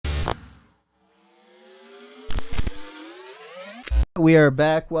We are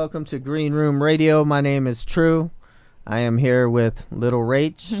back. Welcome to Green Room Radio. My name is True. I am here with Little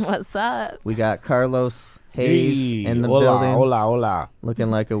Rach. What's up? We got Carlos Hayes in the building. Hola. Looking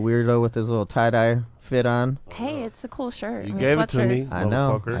like a weirdo with his little tie-dye fit on. Hey, it's a cool shirt. You gave it to me. I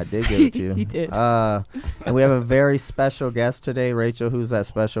know. I did give it to you. He did. And we have a very special guest today. Rachel, who's that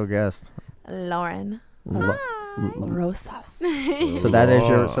special guest? Lauren. Rosas. So that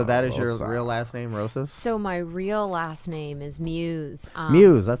is your real last name, Rosas? So my real last name is Muse.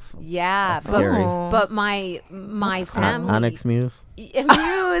 Muse. That's scary. But my family Onyx Muse. Muse,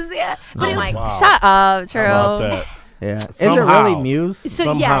 yeah. But shut up, True. How about that? Yeah. Is it Somehow. really Muse? So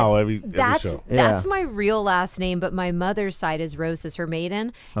Somehow every that's show. that's my real last name, but my mother's side is Rosas, her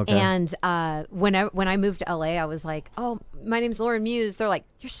maiden. Okay. And when I moved to LA, I was like, "Oh, my name's Lauren Muse." They're like,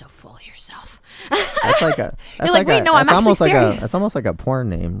 "You're so full of yourself." That's like a. That's You're like, wait, no, I'm that's actually almost serious. It's almost like a porn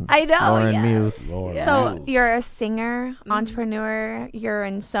name. I know, Lauren yeah. Muse. Lord So knows. you're a singer, entrepreneur. You're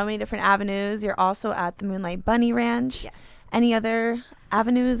in so many different avenues. You're also at the Moonlight Bunny Ranch. Yes. Any other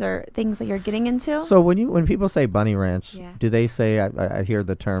avenues or things that you're getting into? So when people say bunny ranch, Yeah. do they say I hear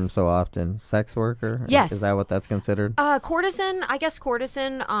the term so often sex worker? Yes. Is that what that's considered? Courtesan, I guess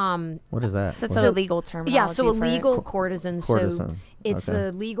courtesan. What is that? That's What- a legal term. Yeah, so a legal courtison. So Courtesan. it's Okay.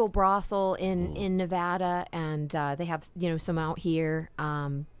 a legal brothel in Nevada, and they have some out here.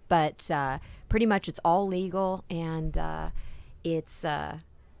 But pretty much it's all legal, and it's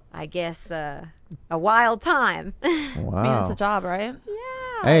I guess a wild time. Wow. I mean, it's a job, right?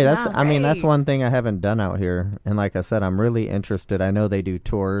 Hey, that's Yeah, I mean that's great. one thing I haven't done out here, and like I said, I'm really interested. I know they do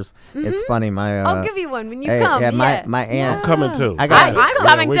tours. It's funny, my I'll give you one when you hey, come. yeah, Yeah. my aunt. I'm coming too. I got- I'm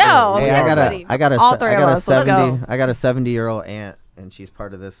coming we're too. going. Hey, Yeah, I got a All three I of got a us, let's 70 go. I got a 70-year-old aunt, and she's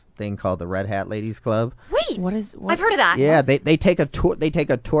part of this thing called the Red Hat Ladies Club. Wait, What is? What? I've heard of that. Yeah, they take a tour. They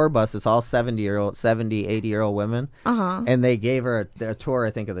take a tour bus. It's all 70, 80-year-old women. And they gave her a tour, I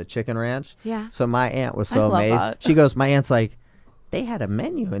think, of the Chicken Ranch. Yeah. So my aunt was I so love amazed. that. She goes, my aunt's like, they had a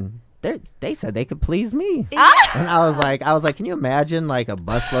menu and they said they could please me. Ah! And I was like, can you imagine like a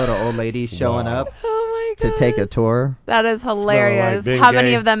busload of old ladies showing Wow. up Oh my to take a tour? That is hilarious. Big How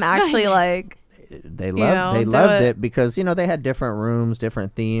many Gay. of them actually like? They know, do loved it. it because they had different rooms,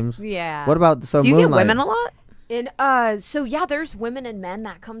 different themes. Yeah. What about Do you Moonlight? get women a lot? And so yeah, there's women and men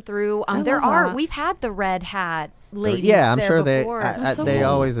that come through. I There love are. that. We've had the Red Hat ladies. Yeah, I'm there sure before. That's so they cool.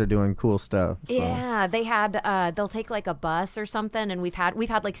 always are doing cool stuff. So. Yeah, they had. They'll take like a bus or something, and we've had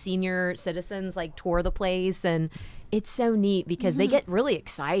like senior citizens like tour the place, and it's so neat because they get really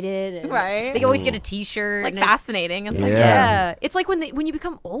excited. And Right. They always get a T-shirt. Like and it's- fascinating. It's like, Yeah. Yeah, it's like when you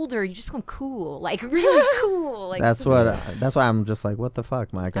become older, you just become cool, like really cool. Like That's why I'm just like, what the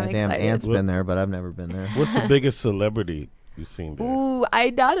fuck? My goddamn excited. aunt's been there, but I've never been there. What's the biggest celebrity you've seen there? Ooh,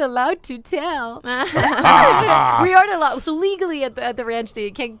 I'm not allowed to tell. We aren't allowed. So legally at the ranch, you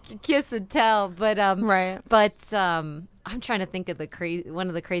can't kiss and tell. But Right. But I'm trying to think of one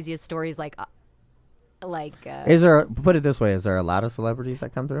of the craziest stories. Is there? Put it this way: is there a lot of celebrities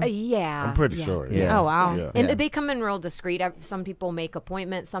that come through? Yeah, I'm pretty yeah. sure. Yeah. Oh wow. Yeah. And Yeah. they come in real discreet. Some people make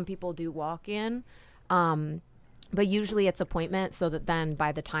appointments. Some people do walk in. But usually it's appointment, so that then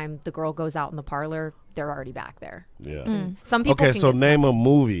by the time the girl goes out in the parlor, they're already back there. Yeah. Some people. Okay, can so get name a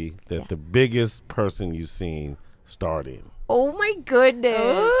movie that the biggest person you've seen starred in. Oh my goodness!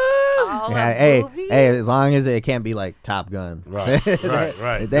 Oh, Yeah, a movie? hey, as long as it can't be like Top Gun. Right,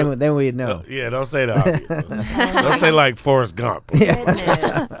 right. Then we'd know. Yeah, don't say the obvious. Don't say like Forrest Gump.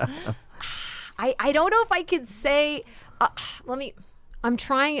 Goodness. I don't know if I could say. Let me. I'm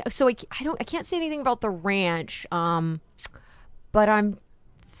trying. So I can't say anything about the ranch. But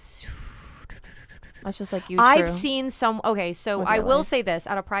That's just like you. I've True. seen some. Okay, so With I your will life. say this: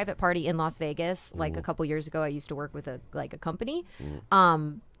 at a private party in Las Vegas, like a couple years ago, I used to work with a company.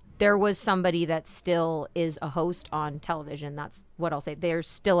 There was somebody that still is a host on television. That's what I'll say. There's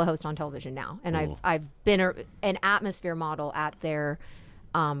still a host on television now, and I've been an atmosphere model at their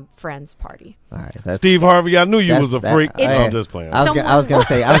friend's party. All right, that's, Steve Harvey, I knew you was a that- freak. It's- I'm just playing. I was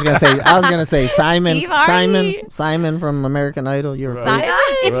gonna say Simon. Steve Harvey. Simon from American Idol. You're a freak.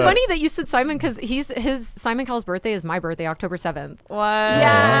 It's Right. funny that you said Simon because Simon Cowell's birthday is my birthday, October 7th. What?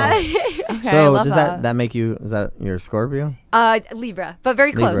 Yeah. Okay, I So love does that make you? Is that your Scorpio? Libra, but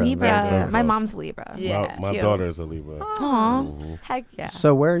very close. Libra. Libra. Very My close. mom's Libra. Yeah. My Cute. daughter is a Libra. Aw. Heck yeah.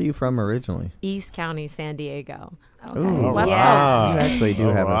 So where are you from originally? East County, San Diego. Okay. Ooh, West wow. Coast. You actually do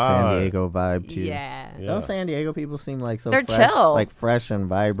have a San Alright. Diego vibe too. Yeah. Those San Diego people seem like so They're fresh, chill. like fresh and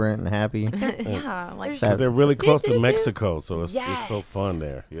vibrant and happy. Yeah, like That- They're really close to do. Mexico, so it's so Yes. fun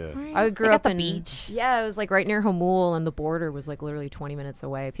there. Yeah. I grew They got up the in beach. Yeah, it was like right near Jamul, and the border was like literally 20 minutes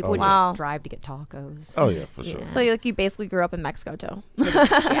away. People would Wow. just drive to get tacos. Oh yeah, for sure. So you basically grew up in Mexico too.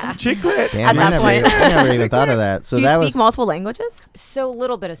 Yeah. Chiclet. Damn, At I that never, point. I never even thought of that. So Do you that speak was. multiple languages? So a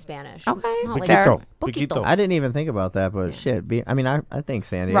little bit of Spanish. Okay. Not like Poquito. Poquito. Poquito. I didn't even think about that, but shit. I mean, I think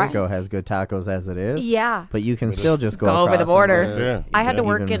San Diego has good tacos as it is. Yeah. But you can still just go over the across border. and Yeah. I had to Yeah.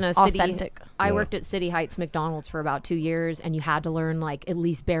 work Even in a city. authentic. I Yeah. worked at City Heights McDonald's for about 2 years, and you had to learn like at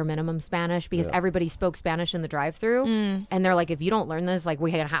least bare minimum Spanish because everybody spoke Spanish in the drive-through, and they're like, if you don't learn this, like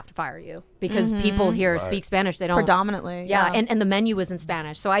we're gonna have to fire you because people here speak Spanish. They don't Predominantly. Yeah, and the menu was in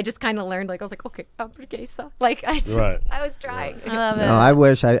Spanish, so I just kind of learned. Like I was like, okay, hamburguesa. Like I just, Right. I was trying. I love it. No, I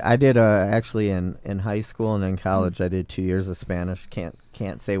wish I did actually in high school and in college I did 2 years of Spanish.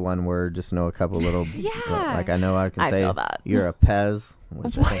 Can't say one word, just know a couple little. Like I know I can I say feel that. you're a pez,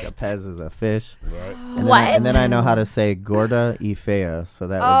 which I think a pez is a fish. Right. And What? and then I know how to say gorda y fea, so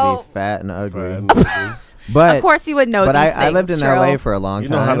that would Oh. be fat and ugly. Right. But Of course you would know but these I lived in things, LA Trill. for a long You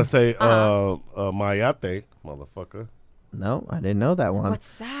time. know how to say mayate, motherfucker. No, I didn't know that one.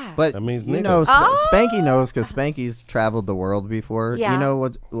 What's that? But That means you nigga. know, Oh. Spanky knows because Spanky's traveled the world before. Yeah. You know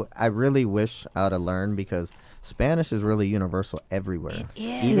what? I really wish I would have learned because Spanish is really universal everywhere.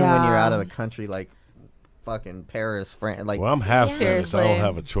 Even when you're out of the country, like fucking Paris, France. Like, Well, I'm half Spanish. I Seriously. don't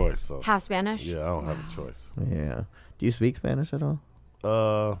have a choice. So Half Spanish. yeah, I don't have a choice. yeah. Do you speak Spanish at all?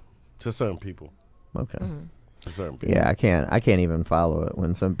 To certain people. Okay. To certain people. Yeah, I can't even follow it.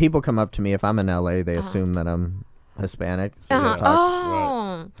 When some people come up to me, if I'm in LA, they assume that I'm Hispanic. So they talk.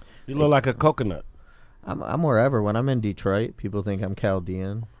 Oh. You look like a coconut. I'm wherever. When I'm in Detroit, people think I'm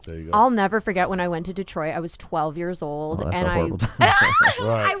Chaldean. There you go. I'll never forget when I went to Detroit. I was 12 years old, Oh, that's and a horrible time.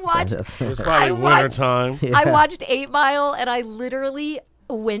 Right. I watched It's probably winter watched- time. I watched 8 Mile, and I literally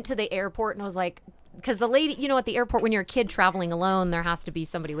went to the airport, and I was like, because the lady, you know, at the airport when you're a kid traveling alone, there has to be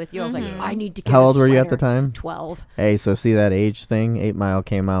somebody with you. I was like, I need to get. How a old were you at the sweater. time? 12. Hey, so see that age thing? 8 Mile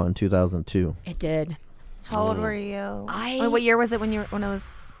came out in 2002. It did. How old were you? I- What year was it when you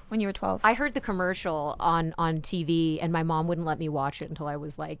were 12? I heard the commercial on TV, and my mom wouldn't let me watch it until I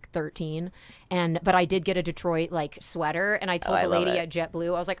was like 13. But I did get a Detroit like sweater, and I told I the love lady it. at JetBlue,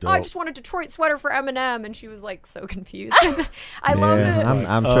 I was like, I just want a Detroit sweater for Eminem, and she was like so confused. I loved it.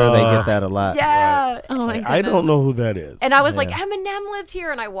 I'm sure they get that a lot. Yeah. Oh my goodness. I don't know who that is. And I was like, Eminem lived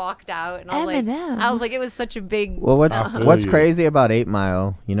here, and I walked out, and I was Eminem. like, I was like, it was such a big. Well, feel what's you. crazy about 8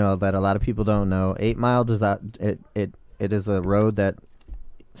 Mile, you know, that a lot of people don't know, 8 Mile does not, it is a road that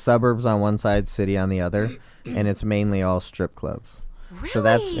suburbs on one side, city on the other, and it's mainly all strip clubs. So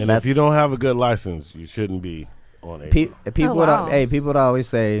that's Really? and if you don't have a good license, you shouldn't be on it. people wow. people would always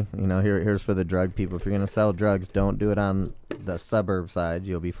say, you know, here's for the drug people. If you're gonna sell drugs, don't do it on the suburb side.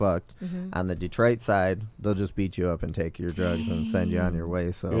 You'll be fucked. On the Detroit side, they'll just beat you up and take your drugs and send you on your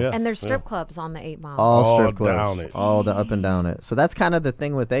way. So Yeah. And there's strip clubs on the 8 Mile. all strip All clubs, down it. all the up and down it. So that's kind of the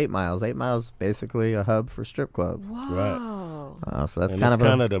thing with 8 Miles. 8 Miles basically a hub for strip clubs. Right. So that's And kind it's of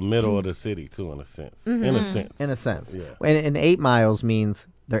kind of the middle of the city too, in a sense. In a sense. in a sense. Yeah. And 8 miles means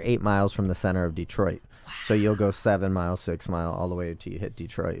they're 8 miles from the center of Detroit. So you'll go 7 miles, 6 mile, all the way until you hit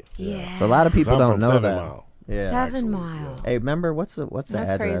Detroit. Yeah. So a lot of people I'm don't from know 7 that. Mile. Yeah. 7 Mile. Hey, remember what's the That's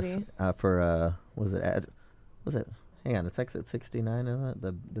address crazy. for was it hang on, it's exit 69, isn't it?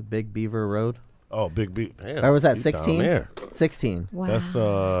 The Big Beaver Road? Oh, Big B. Damn, Or was that he's down 16? there. 16. Wow. That's Like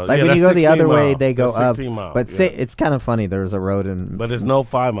yeah, when that's you go the 16 other way, mile. they go That's up. 16 mile, But yeah. it's kind of funny. There's a road in. But it's no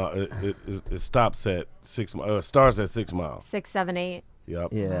 5 mile. It stops at 6 mile. It starts at 6 miles. 6, 7, 8. Yep.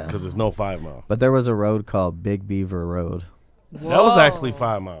 Yeah. Because it's no 5 mile. But there was a road called Big Beaver Road. That was actually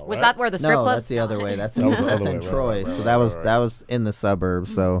 5 mile. Was right? that where the strip No, clubs? that's the other way. That's That was the that's other in way, right, Troy. right, So right, that was right. in the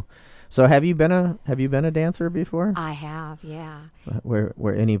suburbs. So have you been a dancer before? I have, yeah. Where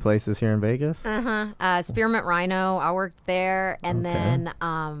any places here in Vegas? Spearmint Rhino, I worked there, and Okay. then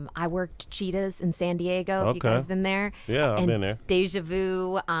I worked Cheetahs in San Diego. If you Okay. guys been there, Yeah, I've and been there. Deja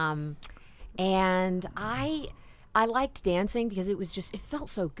Vu, and I liked dancing because it felt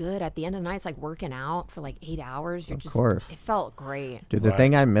so good at the end of the night. It's like working out for like 8 hours. You're just, course. it felt great. Dude, the Right.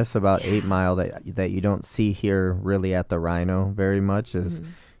 thing I miss about 8 Mile that you don't see here really at the Rhino very much is,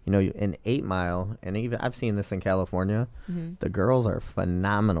 you know, in 8 Mile, and even I've seen this in California, the girls are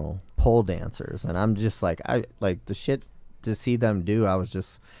phenomenal pole dancers, and I'm just like, I like the shit to see them do.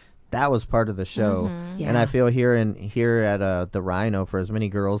 That was part of the show, and I Yeah. feel here at the Rhino, for as many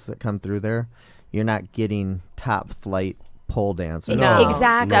girls that come through there, you're not getting top flight pole dancer. No.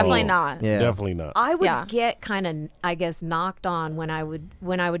 Exactly. Definitely not. Yeah. Definitely not. I would Yeah. get kind of, I guess, knocked on when I would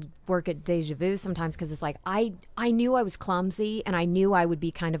work at Deja Vu sometimes, because it's like I knew I was clumsy, and I knew I would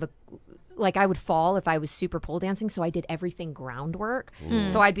be kind of like I would fall if I was super pole dancing, so I did everything groundwork.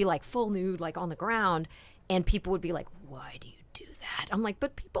 So I'd be like full nude, like on the ground, and people would be like, "Why do you do that?" I'm like,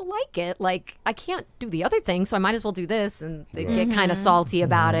 "But people like it. Like I can't do the other thing, so I might as well do this." And they get kind of salty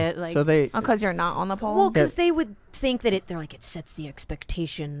about it. Like, So they. Because you're not on the pole. well, because they would think that they're like, it sets the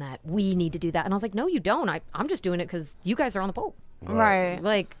expectation that we need to do that, and I was like, "No, you don't. I'm just doing it because you guys are on the pole. right.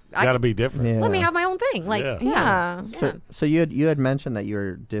 Like, Gotta be different. Yeah. let me have my own thing. Like, Yeah. Yeah. So you had mentioned that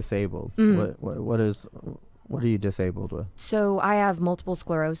you're disabled. What are you disabled with? So I have multiple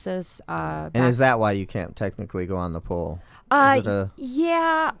sclerosis. And is that why you can't technically go on the pole? Is it a-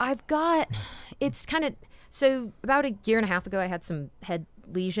 Yeah, I've got. It's kind of so. About a year and a half ago, I had some head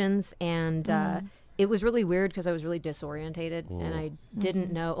lesions, and it was really weird because I was really disorientated, and I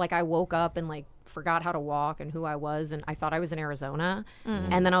didn't know. Like, I woke up and like forgot how to walk and who I was, and I thought I was in Arizona,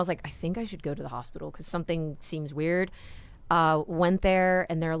 and then I was like, I think I should go to the hospital because something seems weird. Went there,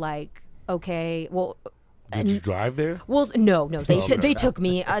 and they're like, okay, well. Did you drive there? Well, no, they took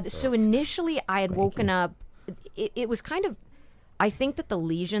me. So initially, I had woken up. It was kind of, I think that the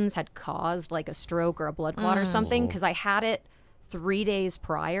lesions had caused like a stroke or a blood clot or something, because I had it 3 days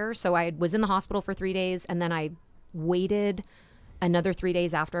prior. So I was in the hospital for 3 days, and then I waited another 3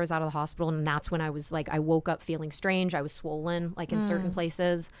 days after I was out of the hospital, and that's when I was like, I woke up feeling strange. I was swollen, like in certain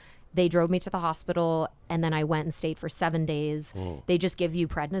places. They drove me to the hospital, and then I went and stayed for 7 days. They just give you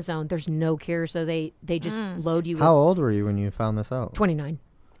prednisone. There's no cure, so they just load you. How with old were you when you found this out? 29.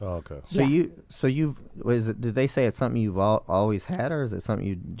 Oh, okay. So did they say it's something you've always had, or is it something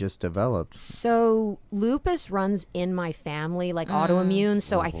you just developed? So lupus runs in my family, like autoimmune.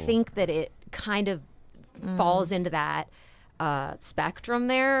 So I think that it kind of falls into that spectrum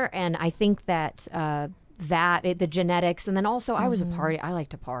there, and I think that. The genetics, and then also I was a party. I like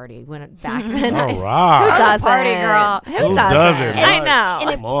to party back then. All I was right. a party girl. Who doesn't? I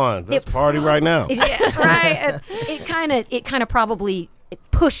know. Come on, let's party right now. Right. It kind of probably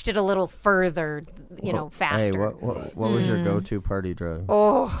pushed it a little further, faster. Hey, what was your go-to party drug?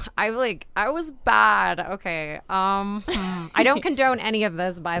 Oh, I was bad. Okay. I don't condone any of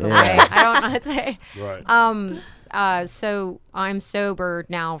this, by the way. I don't know how to say. Right. So I'm sober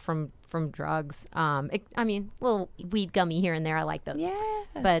now from drugs. Little weed gummy here and there. I like those. Yeah.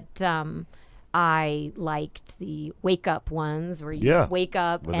 But I liked the wake up ones where you wake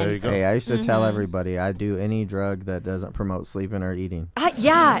up Well, and there you go. Hey, I used to tell everybody I do any drug that doesn't promote sleeping or eating.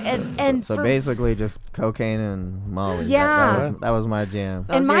 and So for- basically just cocaine and Molly. Yeah. That was my jam.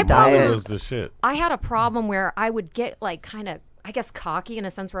 That was my your problem diet. That was the shit. I had a problem where I would get like kind of, I guess, cocky in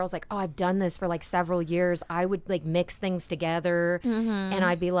a sense where I was like, oh, I've done this for like several years. I would like mix things together, and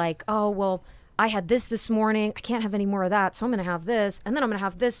I'd be like, oh, well, I had this morning. I can't have any more of that, so I'm going to have this, and then I'm going to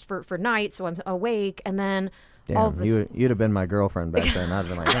have this for night, so I'm awake, and then all Damn, this. you'd have been my girlfriend back then. I'd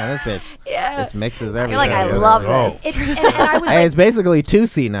been like, man, this bitch, this mixes everything. You're like, I Let's love go. this. And I would Hey, like, it's basically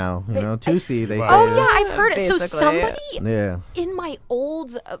 2C now. 2C, they say. oh yeah, I've heard it. So Basically. somebody Yeah. in my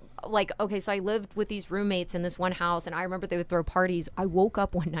old so I lived with these roommates in this one house, and I remember they would throw parties. I woke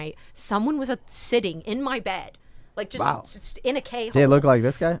up one night, someone was sitting in my bed, like just in a K-hole. Did it look like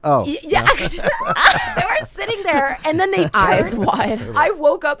this guy? Oh. Yeah, they were sitting there, and then they Eyes turned. wide. I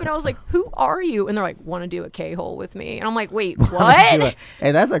woke up and I was like, "Who are you?" And they're like, "Want to do a K-hole with me?" And I'm like, "Wait, what?"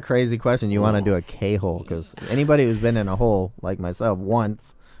 Hey, that's a crazy question. You want to do a K-hole? Because anybody who's been in a hole like myself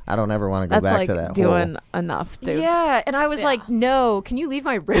once, I don't ever want to go That's back like to that doing hole. enough, dude. Yeah, and I was like, "No, can you leave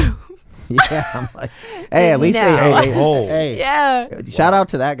my room?" Yeah, I'm like, hey, at least No. hey, Yeah. shout out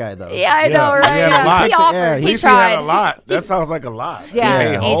to that guy though. Yeah, I know, Yeah, right? he had a lot. He offered. Yeah, He he used to have tried. a lot. That sounds like a lot. Yeah, A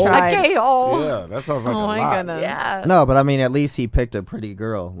he hole? tried. A K-hole. Yeah, that sounds like Oh a my lot. goodness. Yeah. No, but I mean, at least he picked a pretty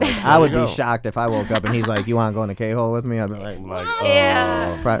girl. Like, I would you be go. shocked if I woke up and he's like, "You want to go in a K-hole with me?" I'd be like, Like,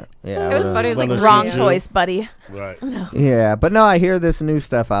 Yeah. yeah. It was funny. It was like, Wanna wrong shoot you? choice, buddy. right. Yeah, but no, I hear this new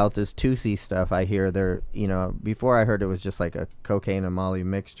stuff out, this 2C stuff. I hear they're, before I heard it was just like a cocaine and Molly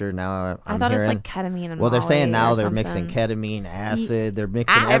mixture. Now I I'm thought it was hearing, like ketamine and well, they're saying Molly now or they're mixing something. ketamine, acid. They're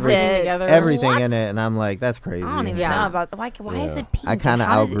mixing Acid. everything What? in it, and I'm like, that's crazy. I don't even Yeah. know about why is it pink? I kind of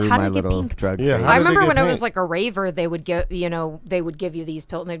How did- outgrew how did my it get little pink? drug Yeah, phase. how I does it remember get when I was pink? like a raver, they would give you these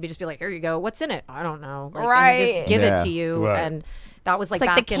pills, and they'd just be like, "Here you go. What's in it? I don't know." Like, and Right. just give Yeah. it to you, Right. and That was like It's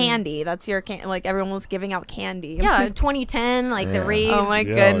like back the candy. That's your like everyone was giving out candy. Yeah, 2010, like the rave. Oh my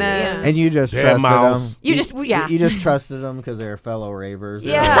Yeah, goodness. And you just Dead trusted mouse. them. You just You just trusted them because they're fellow ravers.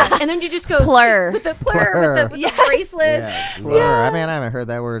 Yeah, and then you just go Plur. with the plur, with the Yes. bracelets. Yeah. Plur. I mean, I haven't heard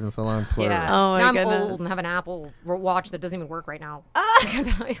that word in so long. Plur. Yeah. Oh my now I'm goodness. old and have an Apple watch that doesn't even work right now.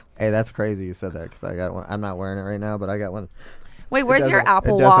 Hey, that's crazy you said that because I got one. I'm not wearing it right now, but I got one. Wait, where's your doesn't-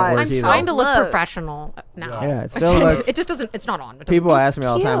 Apple it doesn't Watch? work I'm either. trying to look Look. professional now. Yeah, it still looks. It just doesn't. It's not on. It doesn't- People ask me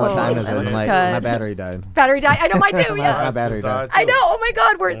all the time what cute. time is it. It I'm looks like, good. my battery died. Battery die. I know mine too. My Yeah. battery died. I know. Oh my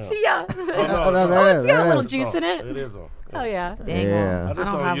God. Where see ya. Oh, no, no, there no. it is, It's got there a it little is. juice in it. It is on. Oh yeah. Dang, Yeah. well, I just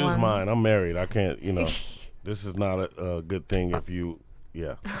don't don't have use one. mine. I'm married. I can't. This is not a good thing if you.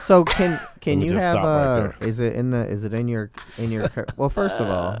 Yeah. So can me you just have? stop right there. Is it in your? Well, first of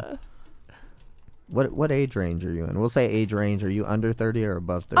all, what age range are you in? We'll say age range. Are you under 30 or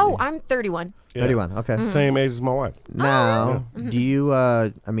above 30? Oh, I'm 31. Yeah. 31. Okay. Same age as my wife. Now, do you?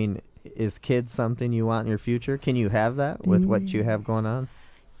 I mean, is kids something you want in your future? Can you have that with what you have going on?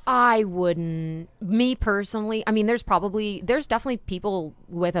 I wouldn't. Me personally, I mean, there's definitely people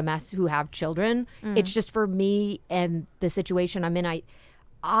with MS who have children. It's just for me and the situation I'm in.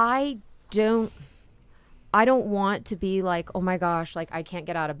 I don't want to be like, oh my gosh, like I can't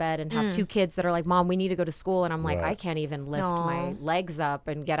get out of bed and have two kids that are like, Mom, we need to go to school, and I'm like, Right. I can't even lift Aw. my legs up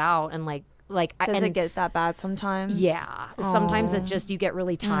and get out, and like Does and it get that bad sometimes? yeah, sometimes it just you get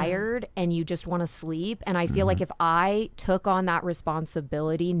really tired and you just want to sleep, and I feel like if I took on that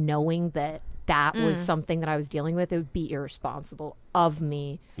responsibility knowing that was something that I was dealing with, it would be irresponsible of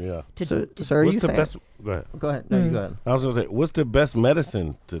me Yeah. to So are What's you the saying? best? Go ahead. Go ahead. No, you go ahead. I was gonna say, what's the best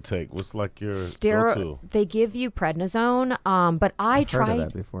medicine to take? What's like your go-to? They give you prednisone, but I I've tried. heard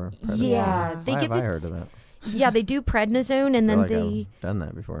of that before. Yeah, they Why give have it. I heard of that? Yeah, they do prednisone, and I then feel like they. I've done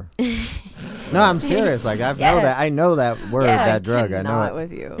that before. No, I'm serious. Like I know that. I know that word, Yeah, that drug. I know Not it.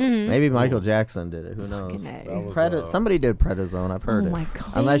 with you. Maybe Michael Jackson did it. Who knows? Fucking A. That was, Somebody did prednisone. I've heard Oh it. my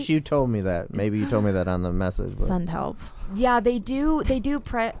God. Unless you told me that. Maybe you told me that on the message. But Send help. Yeah, they do.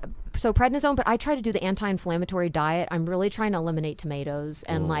 So prednisone, but I try to do the anti-inflammatory diet. I'm really trying to eliminate tomatoes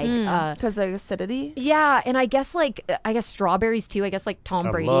and Because of acidity? yeah, and I guess strawberries too. I guess like Tom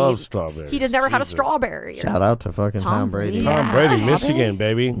I Brady. love strawberries. He just never had a Jesus. strawberry. shout out to fucking Tom Brady. Brady. Tom Yeah. Brady, Strawberry? Michigan,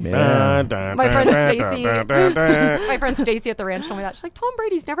 baby. Yeah. My friend Stacy. My friend Stacy at the ranch told me that. She's like, Tom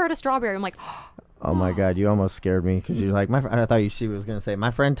Brady's never had a strawberry. I'm like, Oh my God, you almost scared me because you're like I thought she was gonna say my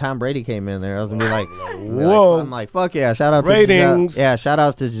friend Tom Brady came in there. I was gonna be like, Whoa. I'm like, fuck yeah, shout out Ratings. to Giselle. Yeah, shout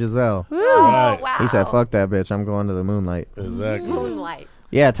out to Giselle. Right. wow. He said, fuck that bitch, I'm going to the moonlight. Exactly. Moonlight.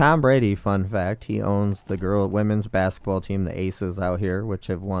 Yeah, Tom Brady, fun fact, he owns the women's basketball team, the Aces out here, which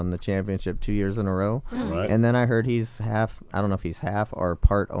have won the championship 2 years in a row. Right. And then I heard he's I don't know if he's half or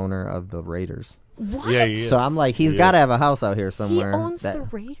part owner of the Raiders. What? Yeah, yeah. So I'm like, he's got to have a house out here He somewhere. owns that- the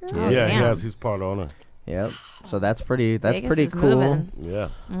Raiders. Yeah. Yeah, Damn. he's part owner. Yep. So that's pretty Vegas is cool. moving. Yeah.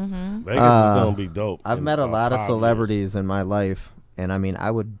 Mm-hmm. Vegas is gonna be dope. I've in met a about lot of 5 celebrities in my life, and I mean, I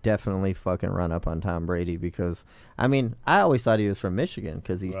would definitely fucking run up on Tom Brady because, I mean, I always thought he was from Michigan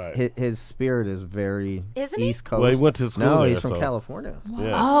because Right. his spirit is very Isn't he? East Coast. Well, he went to school No, there, he's from so- California.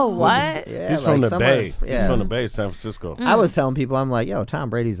 Yeah. Oh, what? Yeah, He's from like the somewhere- Bay. Yeah. He's from the Bay, San Francisco. I was telling people, I'm like, yo, Tom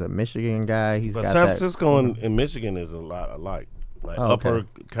Brady's a Michigan guy. He's But got San that. Francisco and Michigan is a lot alike. Like Oh, okay. Upper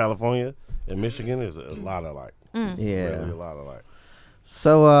California and Michigan is a lot alike. Yeah. Really a lot alike.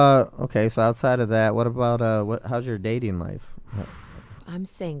 So, okay. So outside of that, what about how's your dating life? I'm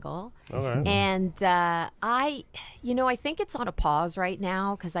single. Okay. And I think it's on a pause right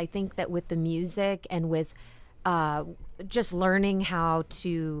now because I think that with the music and with just learning how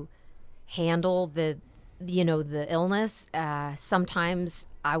to handle the illness, sometimes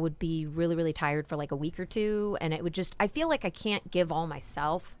I would be really, really tired for like a week or two. And it would I feel like I can't give all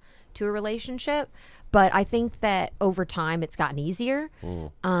myself to a relationship. But I think that over time it's gotten easier.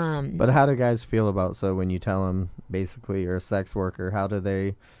 But how do guys feel about when you tell them basically you're a sex worker? How do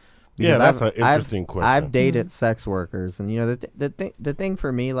they? Yeah, because that's an interesting question. I've dated sex workers, and the thing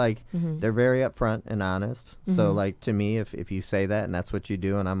for me, like they're very upfront and honest. So like to me, if you say that and that's what you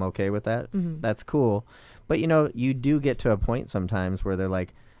do, and I'm okay with that, that's cool. But you do get to a point sometimes where they're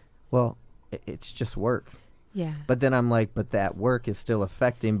like, well, it's just work. Yeah. But then I'm like, but that work is still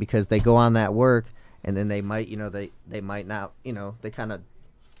affecting because they go on that work and then they might, they might not, they kind of,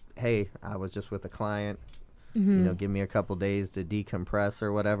 hey, I was just with a client, give me a couple days to decompress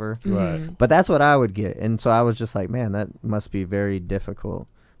or whatever. Right. But that's what I would get. And so I was just like, man, that must be very difficult.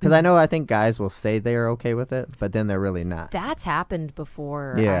 Because I think guys will say they're okay with it, but then they're really not. That's happened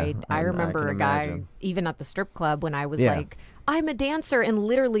before. Yeah, I I remember can a guy, imagine. even at the strip club, when I was Yeah. like, I'm a dancer. And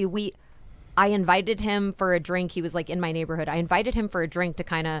literally I invited him for a drink. He was like in my neighborhood. I invited him for a drink to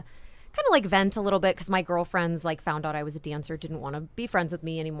kind of like vent a little bit because my girlfriends like found out I was a dancer, didn't want to be friends with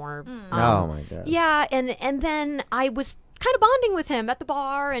me anymore. Oh my God. Yeah, and then I was kind of bonding with him at the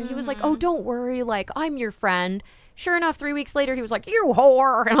bar, and he was like, "Oh, don't worry, like I'm your friend." Sure enough, 3 weeks later, he was like, "You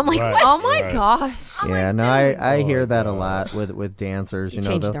whore," and I'm like, Right. "What?" Oh my gosh. Yeah, no, I hear that a lot with dancers. You know,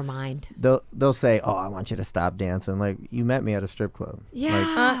 Changed they'll, their mind. they'll say, "Oh, I want you to stop dancing." Like, you met me at a strip club.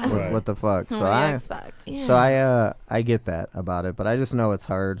 Yeah. Like, Right. what the fuck? What So do you I expect? so I get that about it, but I just know it's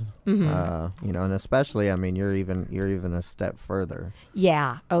hard. You know, and especially, I mean, you're even a step further.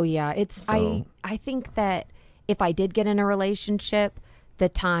 Yeah. Oh yeah. It's So- I think that if I did get in a relationship, the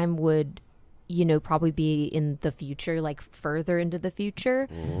time would, probably be in the future, like further into the future.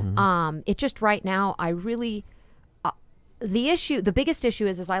 It just right now, I really, the biggest issue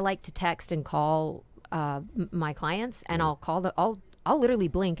is I like to text and call my clients, and I'll literally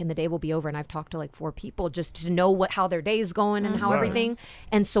blink and the day will be over, and I've talked to like 4 people just to know how their day is going and how Right. everything.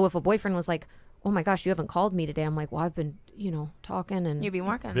 And so if a boyfriend was like, "Oh my gosh, you haven't called me today," I'm like, "Well, I've been, talking and." You'd be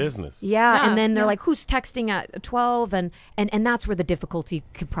working. Business. Yeah, Yeah, and then they're yeah. like, "Who's texting at 12?" And that's where the difficulty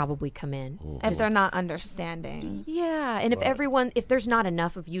could probably come in. If they're not understanding. Yeah, and if there's not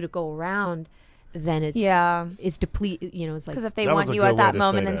enough of you to go around, then it's Yeah. it's deplete. It's like Because if they That was want a you good at way that to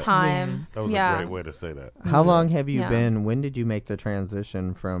moment say in that. time. That was yeah. a great way to say that. How long have you Yeah. been? When did you make the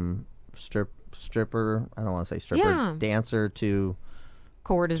transition from stripper? I don't want to say stripper, Yeah. dancer to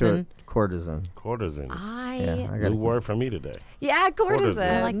courtesan. courtesan. Courtesan. Yeah, I I New got word for me today. courtesan.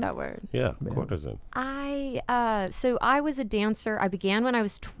 I like that word. Yeah, courtesan. So I was a dancer. I began when I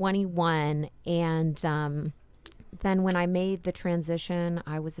was 21, and then when I made the transition,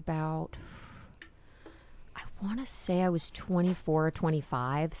 I was about, I want to say I was 24 or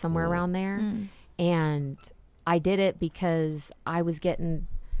 25, somewhere around there. And I did it because I was getting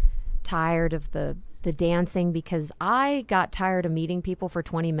tired of the dancing, because I got tired of meeting people for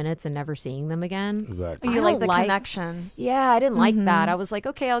 20 minutes and never seeing them again. Exactly. I You like don't the connection. Yeah, I didn't like that. I was like,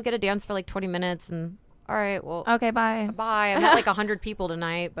 okay, I'll get a dance for like 20 minutes, and all right, well, Okay, bye. bye. I met like 100 people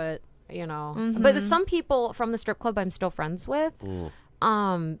tonight, but but some people from the strip club I'm still friends with.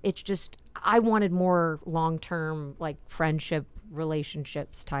 It's just I wanted more long-term like friendship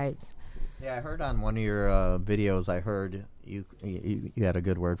relationships types. Yeah, I heard on one of your videos. I heard you had a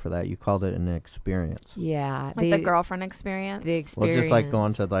good word for that. You called it an experience. Yeah, Like the girlfriend experience. the experience. Well, just like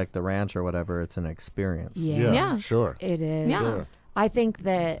going to like the ranch or whatever, it's an experience. Yeah, Yeah. Sure. it is. Yeah. Sure. I think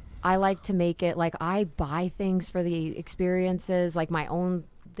that I like to make it like I buy things for the experiences, like my own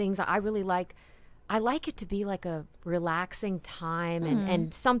things. I really like. I like it to be like a relaxing time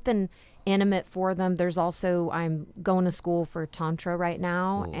and something intimate for them. There's also, I'm going to school for Tantra right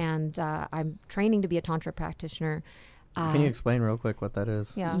now, and I'm training to be a Tantra practitioner. Can you explain real quick what that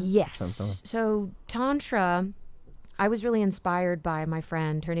is? Yeah. Yes. Something. So Tantra, I was really inspired by my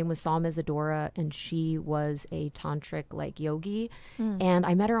friend. Her name was Salma Isadora, and she was a tantric like yogi. And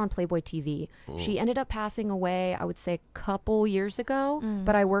I met her on Playboy TV. She ended up passing away, I would say, a couple years ago.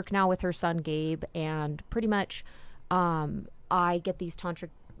 But I work now with her son Gabe, and pretty much I get these tantric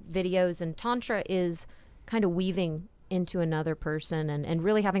videos, and Tantra is kind of weaving into another person and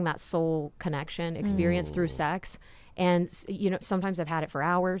really having that soul connection experience through sex. And sometimes I've had it for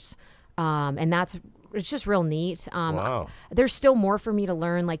hours, and it's just real neat. Wow. There's still more for me to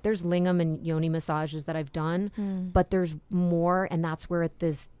learn. Like there's lingam and yoni massages that I've done, but there's more, and that's where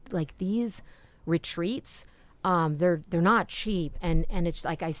these retreats, they're not cheap, and it's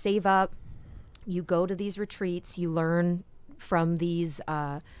like I save up. You go to these retreats, you learn from these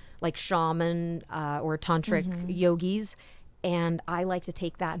like shaman or tantric yogis, and I like to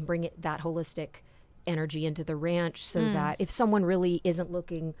take that and bring that holistic energy into the ranch, so that if someone really isn't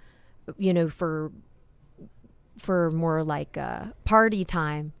looking, for more like party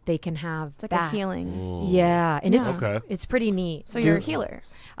time, they can have It's like that a healing. Yeah, and Okay. it's pretty neat. So you're a healer.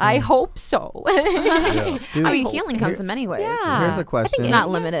 I hope so. Yeah. Do, I mean, healing comes in many ways. Yeah. Here's a question. It's not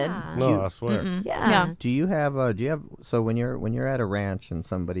limited. No, I swear. Yeah. Do you have so when you're at a ranch and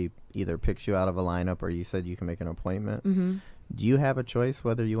somebody either picks you out of a lineup, or you said you can make an appointment, do you have a choice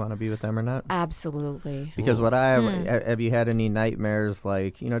whether you want to be with them or not? Absolutely. Because what have you had any nightmares,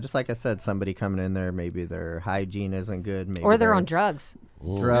 like, just like I said, somebody coming in there, maybe their hygiene isn't good, maybe Or they're on drugs.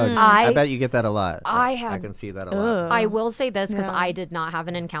 drugs. I- I bet you get that a lot. I I have- can see that a lot. I will say this, because Yeah. I did not have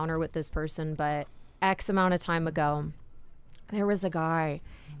an encounter with this person, but X amount of time ago, there was a guy,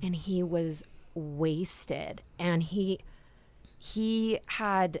 and he was wasted, and he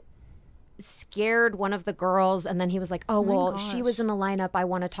had scared one of the girls, and then he was like, oh well, she was in the lineup, I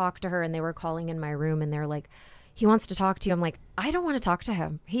want to talk to her. And they were calling in my room, and they're like, he wants to talk to you. I'm like, I don't want to talk to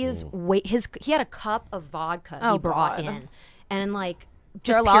him. He is he had a cup of vodka he brought in, and like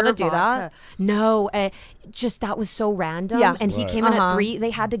just You're allowed pure to do vodka. No, just that was so random. Yeah. And he came in at 3. They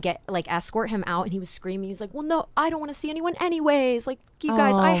had to escort him out, and he was screaming. He's like, well, no, I don't want to see anyone anyways. Like, you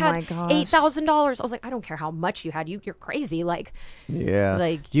guys, I had $8,000. I was like, I don't care how much you had. You're crazy. Like, Yeah.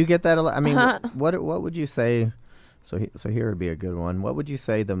 Like, do you get that a lot? I mean, what would you say? So here would be a good one. What would you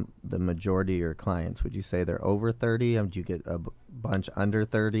say the majority of your clients? Would you say they're over 30? Do you get a bunch under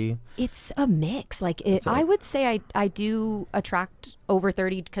 30? It's a mix. Like, I would say I do attract over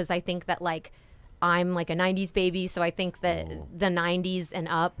 30 because I think that, like, I'm like a 90s baby, so I think that the 90s and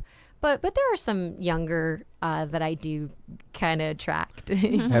up. But there are some younger that I do kind of attract.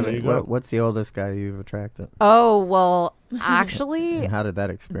 What's the oldest guy you've attracted? Oh, well, actually, And how did that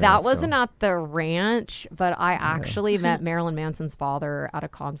experience that go? wasn't at the ranch, but I actually met Marilyn Manson's father at a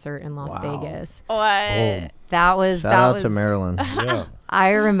concert in Las Vegas. What? That was Shout out to Marilyn. Yeah. I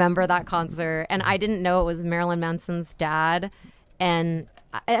remember that concert, and I didn't know it was Marilyn Manson's dad. And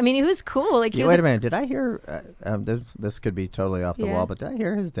I mean, he was cool. Like, he was Wait a minute. Did I hear? This could be totally off the Yeah. wall, but did I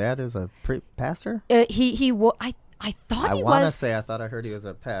hear his dad is a pastor? I thought I he want to was. say I thought I heard he was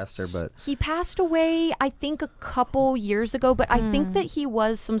a pastor, but He passed away, I think, a couple years ago. But I think that he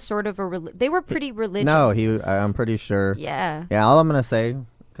was some sort of they were pretty religious. no, I'm pretty sure. Yeah. Yeah, all I'm gonna say,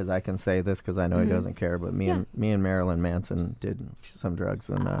 because I can say this because I know he doesn't care, but me and Marilyn Manson did some drugs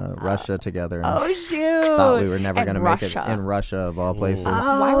in Russia together. And Oh shoot! thought we were never In going to make it Russia. in Russia of all places.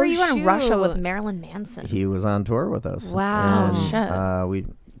 Why were you in shoot. Russia with Marilyn Manson? He was on tour with us. Wow. And,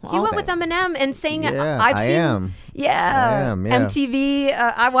 Shit. He went with Eminem and sang. Yeah, I've I seen. am. Yeah. I am, yeah. MTV.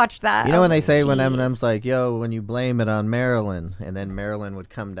 I watched that. You know when they say when Gee. Eminem's like, "Yo, when you blame it on Marilyn," and then Marilyn would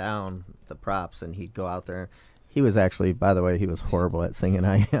come down the props and he'd go out there. He was actually, by the way, he was horrible at singing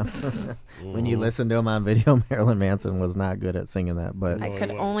 "I Am." When you listen to him on video, Marilyn Manson was not good at singing that. But I could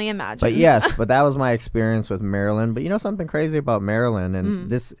only imagine. But yes, but that was my experience with Marilyn. But you know something crazy about Marilyn, and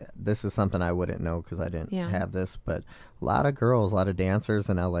this is something I wouldn't know because I didn't have this. But a lot of girls, a lot of dancers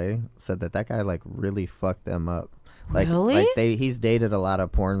in LA said that guy like really fucked them up. Like, Really? He's dated a lot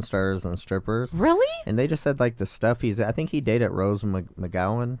of porn stars and strippers. Really? And they just said like the stuff I think he dated Rose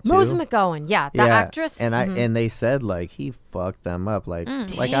McGowan too. Rose McGowan. Yeah, the actress. And and they said like he fucked them up like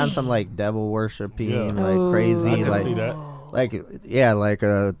on some like devil worshiping like crazy I can like see that. like like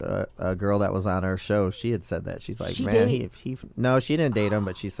a girl that was on our show, she had said that. She's like, She man, date- he no, she didn't date him,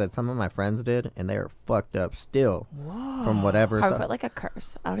 but she said some of my friends did, and they are fucked up still from whatever. I So, put like a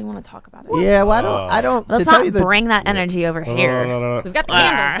curse. I don't even want to talk about it. yeah, well, I don't. Let's to tell not you the, bring that energy over here. No. We've got the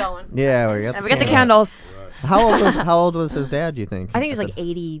candles going. Yeah, we got We got the candles. How old was his dad? Do you think? I think he was like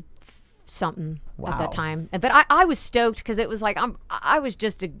 80 something at Wow. that time. But I was stoked because it was like I was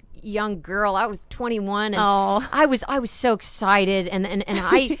just a young girl. I was 21 and Oh. I was so excited and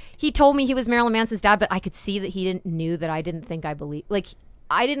he told me he was Marilyn Manson's dad, but I could see that he knew that I didn't think I believed. Like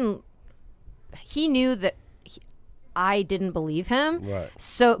he knew that I didn't believe him. Right.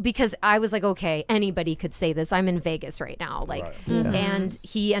 So because I was like, okay, anybody could say this. I'm in Vegas right now. Like, Right. and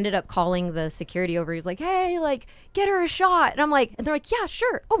he ended up calling the security over. He's like, hey, like, get her a shot. And I'm like, and they're like, yeah,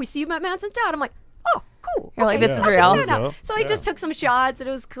 sure. Oh, we see you met Manson's dad. I'm like, oh, cool. You're like, Okay, this is let's real. check it out. Yeah. So I just took some shots and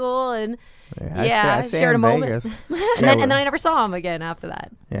it was cool. And I stay shared a in moment. Vegas. and then I never saw him again after that.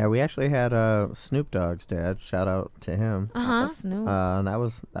 Yeah, we actually had Snoop Dogg's dad. Shout out to him. Snoop. And that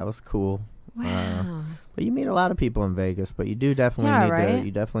was cool. Wow. But you meet a lot of people in Vegas, but you do definitely Yeah, need right? to.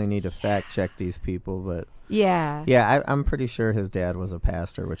 You definitely need to fact check these people. But Yeah. yeah, I'm pretty sure his dad was a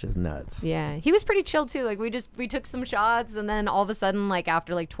pastor, which is nuts. Yeah, he was pretty chill too. Like we took some shots, and then all of a sudden, like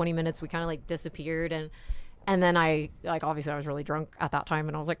after like 20 minutes, we kind of like disappeared, and then I like obviously I was really drunk at that time,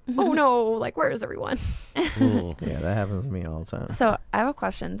 and I was like, oh no, like where is everyone? Yeah, that happens to me all the time. So I have a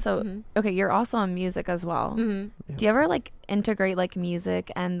question. So okay, you're also in music as well. Do you ever like integrate like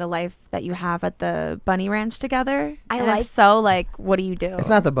music and the life that you have at the Bunny Ranch together? I And like- If so, like, what do you do? It's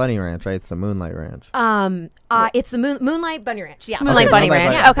not the Bunny Ranch, right? It's the Moonlight Ranch. It's the Moonlight Bunny Ranch. Yeah, Moonlight Bunny Moonlight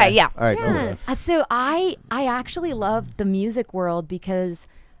Ranch. Bunny. Okay, yeah. All right, Yeah. cool. So I actually love the music world because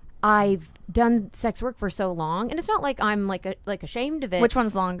I've done sex work for so long, and it's not like I'm like ashamed of it. Which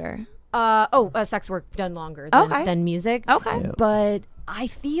one's longer? Sex work done longer Okay. than music. Okay. Yeah. But I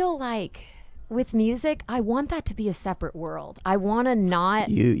feel like with music, I want that to be a separate world. I want to not.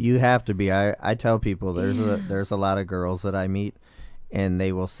 You have to be. I tell people there's a lot of girls that I meet, and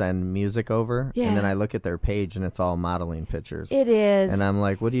they will send music over, and then I look at their page and it's all modeling pictures. It is. And I'm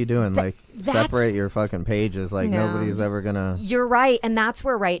like, what are you doing? Like, separate your fucking pages. Like, nobody's ever gonna. You're right. And that's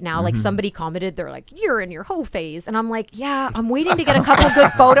where right now, like, somebody commented, they're like, you're in your hoe phase. And I'm like, yeah, I'm waiting to get a couple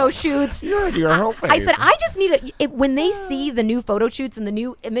good photo shoots. You're in your hoe phase. I said, I just need when they see the new photo shoots and the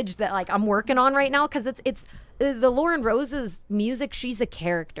new image that, like, I'm working on right now, because it's the Lauren Rosas music, she's a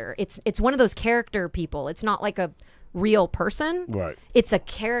character. It's one of those character people. It's not like a real person. Right. It's a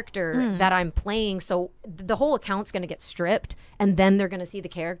character that I'm playing. So the whole account's going to get stripped, and then they're going to see the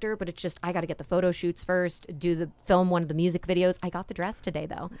character. But it's just, I got to get the photo shoots first, film one of the music videos. I got the dress today,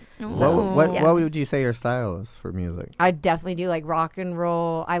 though. What would you say your style is for music? I definitely do like rock and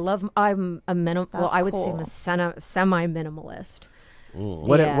roll. I'm a minimal. Well, I would say I'm a semi minimalist.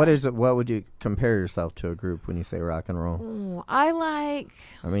 What would you compare yourself to a group when you say rock and roll? I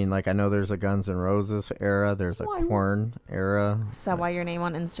mean, like, I know there's a Guns N' Roses era, there's a Korn era. Is that why your name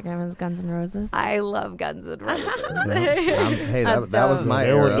on Instagram is Guns N' Roses? I love Guns N' Roses. Hey, that was my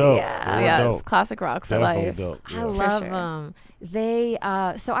era. Yeah, it's classic rock for life. Dope. I love them. They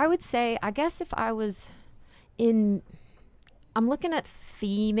so I would say, I guess if I was I'm looking at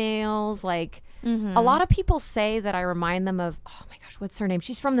females, like a lot of people say that I remind them of, oh my gosh, what's her name?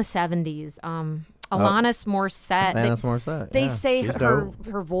 She's from the 70s. Alanis Morissette. Alanis Morissette. They say her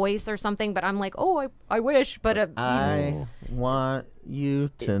voice or something, but I'm like, oh, I wish, but I want you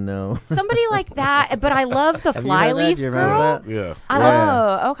to know. Somebody like that, but I love the Flyleaf Girl. Yeah.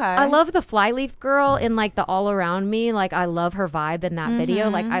 Okay. I love the Flyleaf Girl in, like, the All Around Me. Like, I love her vibe in that video.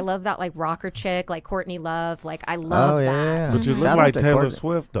 Like, I love that, like, rocker chick, like Courtney Love. Like, I love that. Yeah. But you look like Taylor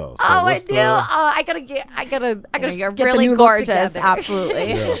Swift, though. So I do. I gotta You're get really the new gorgeous. look Absolutely.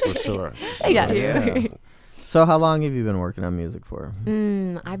 yeah, for sure. Yes. Yeah. So how long have you been working on music for?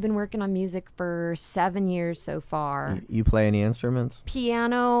 I've been working on music for 7 years so far. You play any instruments?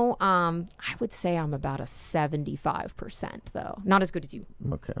 Piano, I would say I'm about a 75% though. Not as good as you.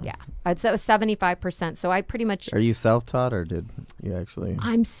 Okay. Yeah. I'd say 75%. So I pretty much. Are you self-taught or did you actually?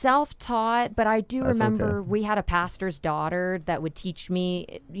 I'm self-taught, but I do remember okay. we had a pastor's daughter that would teach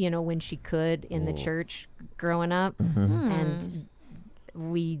me, when she could in the church growing up. And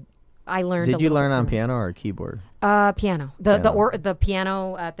I learned. Did you learn on piano or keyboard? Piano. The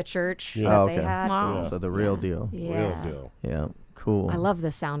piano at the church that they had. Wow. Yeah. So the real deal. Yeah. Real deal. Yeah. Cool. I love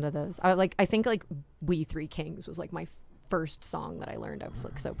the sound of those. I think like We Three Kings was like my first song that I learned. I was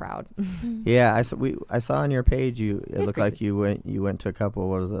like so proud. Yeah, I saw on your page it looked crazy. like you went to a couple,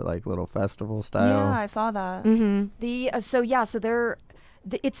 what is it, like little festival style? Yeah, I saw that.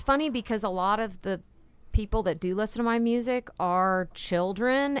 It's funny because a lot of the people that do listen to my music are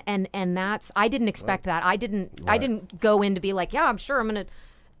children, and that's, I didn't expect that. I didn't go in to be like, yeah, I'm sure I'm gonna.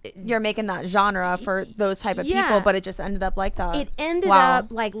 You're making that genre for those type of people, but it just ended up like that. It ended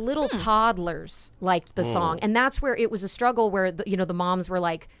up like little toddlers liked the song, and that's where it was a struggle. Where the moms were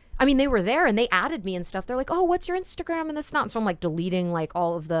like, I mean, they were there and they added me and stuff. They're like, oh, what's your Instagram and this and that. So I'm like deleting like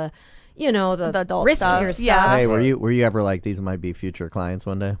all of the, the adult riskier stuff. Yeah. Hey, were you ever like, these might be future clients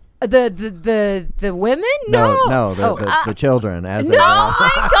one day? The women? No, the children. As no,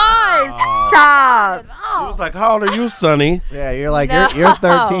 my gosh, stop. She was like, how old are you, Sonny? Yeah, you're like, you're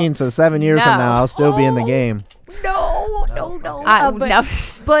 13, so 7 years from now, I'll still be in the game. No.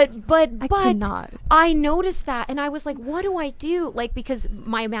 But cannot. I noticed that, and I was like, what do I do? Like, because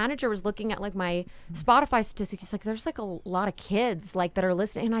my manager was looking at like my Spotify statistics. He's like, there's like a lot of kids like that are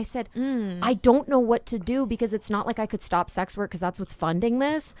listening, and I said, I don't know what to do, because it's not like I could stop sex work because that's what's funding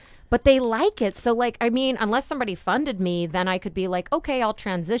this, but they like it. So like, I mean, unless somebody funded me, then I could be like, okay, I'll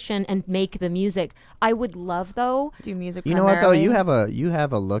transition and make the music. I would love though. Do music. You know what though? You have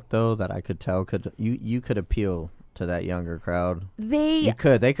a look though that I could tell you could appeal to that younger crowd. They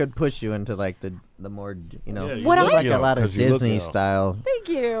could push you into like the more what I like a lot of Disney style. Thank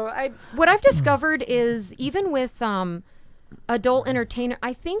you. What I've discovered is, even with adult entertainer,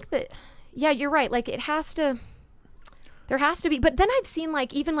 I think that you're right. Like there has to be. But then I've seen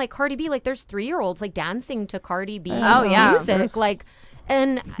like even like Cardi B, like there's 3-year-olds like dancing to Cardi B's music, like.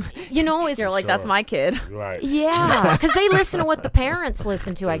 And it's, you're like, that's my kid, right? Yeah, because they listen to what the parents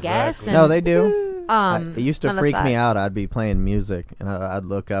listen to, I guess. And, no, they do. It used to freak me out. facts. I'd be playing music and I'd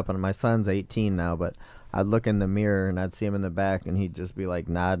look up, and my son's 18 now, but I'd look in the mirror and I'd see him in the back, and he'd just be like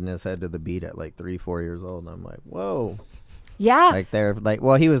nodding his head to the beat at like 3-4 years old, and I'm like, whoa. Yeah. Like they're like,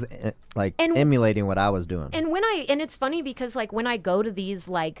 well, he was like emulating what I was doing. And it's funny because like when I go to these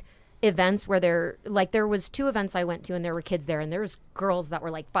like events where there was 2 events I went to, and there were kids there, and there was girls that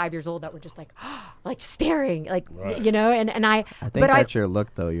were like 5 years old that were just like like staring, like and I think that's your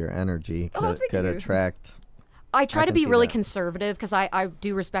look though. Your energy could attract. I try to can be see really that. conservative because I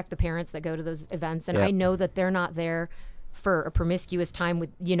do respect the parents that go to those events, and Yep. I know that they're not there for a promiscuous time with,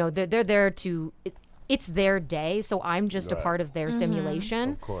 they're there to, it's their day, so I'm just a Right. part of their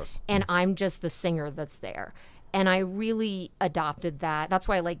simulation. Of course. And I'm just the singer that's there. And I really adopted that. That's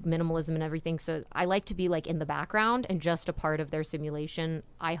why I like minimalism and everything. So I like to be like in the background and just a part of their simulation.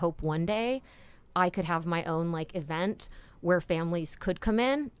 I hope one day I could have my own like event where families could come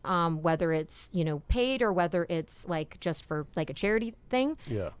in, whether it's, paid or whether it's like just for like a charity thing.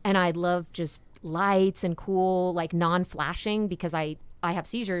 Yeah. And I'd love just lights and cool, like non-flashing, because I have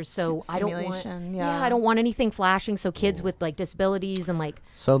seizures, so I don't want. Stimulation, I don't want anything flashing. So kids with like disabilities and like.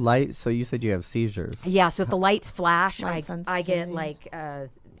 So you said you have seizures. Yeah, so if the lights flash, Light I get sensitivity. like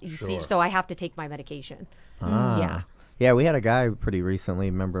Sure. so I have to take my medication. Ah. Yeah. Yeah, we had a guy pretty recently.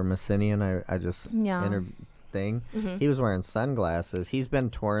 Remember Messinian? I just Yeah. thing. He was wearing sunglasses. He's been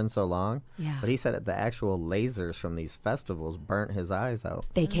touring so long. Yeah. But he said that the actual lasers from these festivals burnt his eyes out.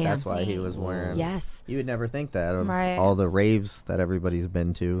 They can. That's why he was wearing. Yes, You would never think that of Right. all the raves that everybody's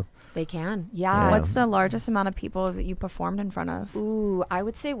been to. they can. Yeah. Yeah. What's the largest amount of people that you performed in front of? Ooh, I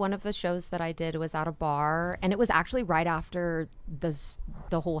would say one of the shows that I did was at a bar, and it was actually right after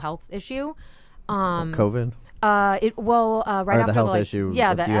the whole health issue. COVID. Right Or after the health like, issue.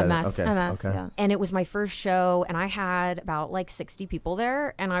 Yeah, that the you had. MS. Okay. MS, okay. yeah. And it was my first show, and I had about like 60 people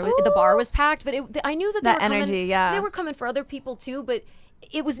there, and the bar was packed. But I knew that they That were coming, energy, yeah. they were coming for other people too. But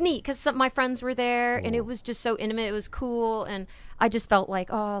it was neat because my friends were there, and it was just so intimate. It was cool, and I just felt like,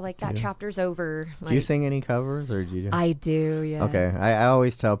 that chapter's over. Do you Like, sing any covers or do you? I do, yeah. Okay, I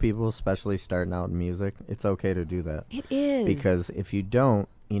always tell people, especially starting out in music, it's okay to do that. It is Because if you don't,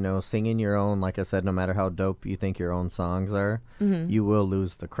 singing your own, like I said, no matter how dope you think your own songs are, you will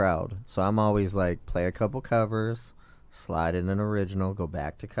lose the crowd. So I'm always like, play a couple covers, slide in an original, go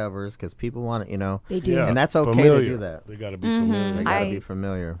back to covers, because people want it, They do. Yeah. And that's okay to Familiar. do that. They got to be familiar. They gotta I- be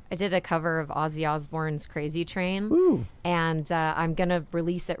familiar. I did a cover of Ozzy Osbourne's "Crazy Train," Woo. and I'm gonna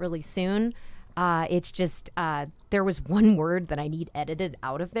release it really soon. It's just there was one word that I need edited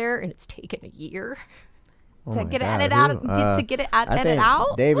out of there, and it's taken a year. Oh To my get it God, edited who? out, to get it I edited think,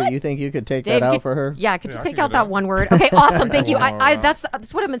 out. David, What? you think you could take Dave, that out could- for her? Yeah, could Yeah, you I take can out do that that. one word? Okay, awesome. Thank you. One more round. That's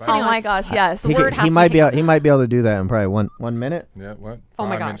what I've been sitting Oh on. my gosh, yes. The word has He to might be be. taken He might be able to do that in probably one minute. Yeah, what? Oh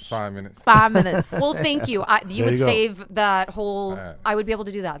my 5 minutes, gosh. 5 minutes. 5 minutes. Well, thank you. You There would you go. save that whole. Alright. I would be able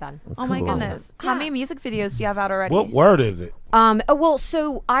to do that then. Oh my Cool. goodness. How Yeah. many music videos do you have out already? What word is it? Well,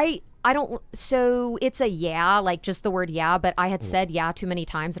 so I don't. So it's a yeah, like just the word yeah. But I had said yeah too many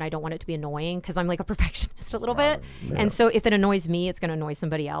times, and I don't want it to be annoying because I'm like a perfectionist a little bit. And so if it annoys me, it's going to annoy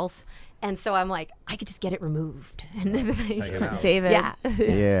somebody else. And so I'm like, I could just get it removed. And Take it out. David. yeah.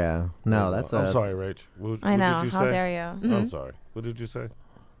 Yeah. No, that's. I'm sorry, Rach. What I know. did you How say? dare you? I'm sorry. What did you say?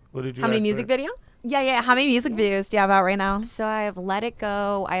 What did you? How many ask music her? video? Yeah. How many music videos do you have out right now? So I have Let It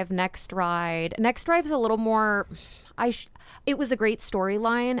Go. I have Next Ride. Next Ride's a little more. It was a great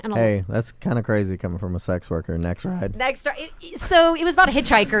storyline and Hey, that's kind of crazy coming from a sex worker. Next ride. Next Ride. So it was about a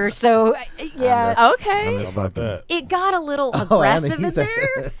hitchhiker. So yeah. I'm Okay. How about that? It got a little I aggressive think in you said-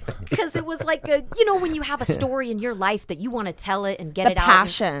 there because it was like when you have a story in your life that you want to tell it and get The it out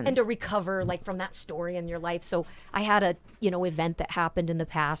passion. and to recover like from that story in your life. So I had a event that happened in the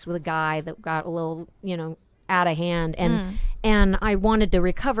past with a guy that got a little out of hand and I wanted to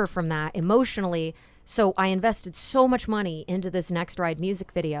recover from that emotionally. So I invested so much money into this Next Ride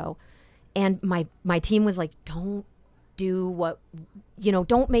music video, and my team was like, don't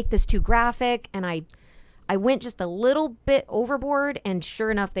make this too graphic. And I went just a little bit overboard, and sure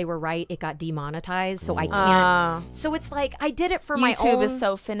enough, they were right. It got demonetized, so I can't. So it's like I did it for my YouTube own. is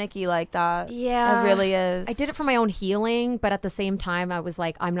so finicky like that. Yeah, It really is. I did it for my own healing, but at the same time, I was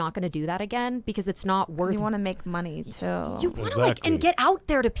like, I'm not going to do that again because it's not worth. You want to make money too. You want to Exactly. and get out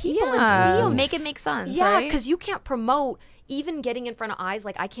there to people and yeah. see them. Make it make sense. Yeah, right? because you can't promote even getting in front of eyes.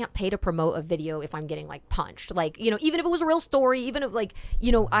 Like I can't pay to promote a video if I'm getting like punched. Like even if it was a real story, even if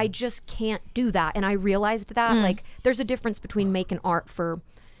I just can't do that. And I realized that like there's a difference between making art for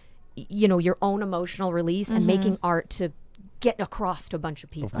your own emotional release and making art to get across to a bunch of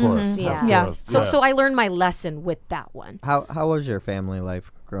people. Of course. Yeah. Of Yeah. course. So I learned my lesson with that one. How was your family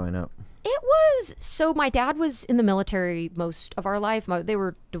life growing up? It was so my dad was in the military most of our life. They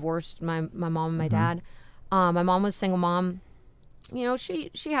were divorced, my mom and my dad. My mom was a single mom. She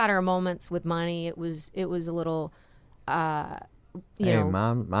had her moments with money. It was a little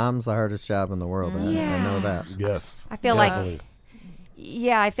Mom's the hardest job in the world. I know that. Yes. I feel Definitely.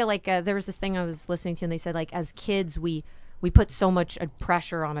 I feel like there was this thing I was listening to, and they said like as kids we put so much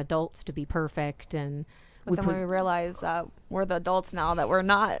pressure on adults to be perfect, and But then we realized that we're the adults now, that we're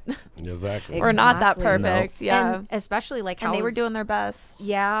not. Exactly. We're not that Exactly. perfect. No. Yeah. And especially like how And they were doing their best.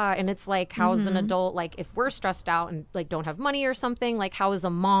 Yeah, and it's like, how's an adult, like, if we're stressed out and like don't have money or something, like, how is a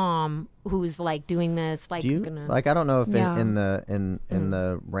mom who's like doing this, like, Do you gonna like? I don't know if Yeah. in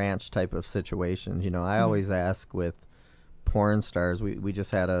the ranch type of situations, you know, I always ask with porn stars. We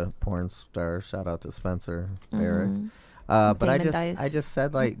just had a porn star. Shout out to Spencer Barrick. But I Damon just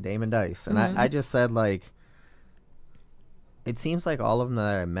said like Damon Dice, and I just said like, it seems like all of them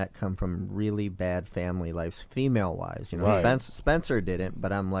that I met come from really bad family lives, female wise. You know, Right. Spencer didn't,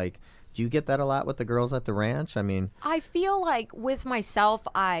 but I'm like, do you get that a lot with the girls at the ranch? I mean, I feel like with myself,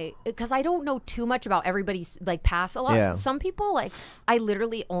 because I don't know too much about everybody's like past a lot. Yeah. Some people, like, I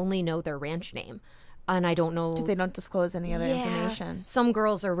literally only know their ranch name, and I don't know. Because they don't disclose any other information. Some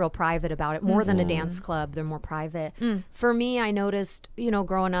girls are real private about it, more than a dance club. They're more private. For me, I noticed, you know,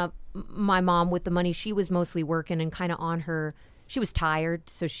 growing up, my mom with the money, she was mostly working and kind of on her. She was tired,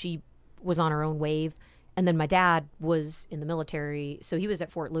 so she was on her own wave. And then my dad was in the military, so he was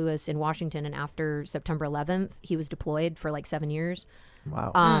at Fort Lewis in Washington. And after September 11th, he was deployed for like 7 years.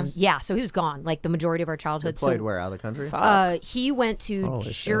 wow. Yeah, so he was gone like the majority of our childhood. Deployed So where, out of the country? he went to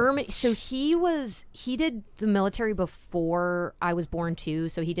Holy shit. Germany. So he did the military before I was born too.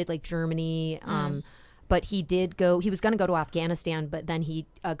 So he did like Germany. But he was going to go to Afghanistan, but then he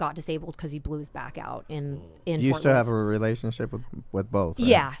got disabled because he blew his back out in You Fort still have Lewis. a relationship with both? Right?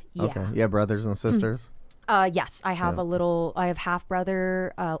 Yeah, yeah. Okay. You have brothers and sisters? Yes, I have I have half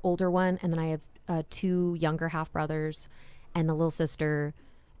brother, older one, and then I have 2 younger half brothers, and a little sister,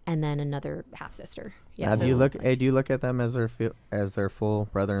 and then another half sister. Yeah. Now, so, do you look at them as their full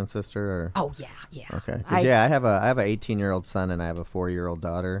brother and sister? Or? Oh yeah, yeah. Okay. 'Cause, I have a 18-year-old son and I have a 4-year-old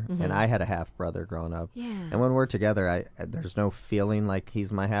daughter, and I had a half brother growing up. Yeah. And when we're together, there's no feeling like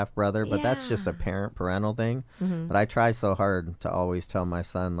he's my half brother, but that's just a parental thing. But I try so hard to always tell my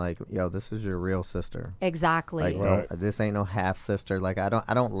son, like, yo, this is your real sister. Exactly. Like, Right. this ain't no half sister. Like, I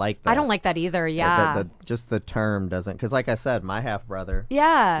don't like that. I don't like that either. Yeah. Just the term doesn't, because like I said, my half brother.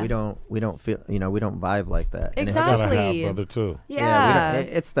 yeah. We don't feel, we don't vibe like that. And it- I got a Exactly. half brother too. Yeah.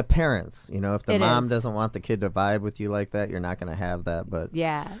 it's the parents. If the It mom is. doesn't want the kid to vibe with you like that, you're not going to have that. But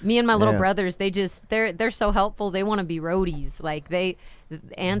Yeah, me and my little Yeah. brothers, they're so helpful. They want to be roadies. Like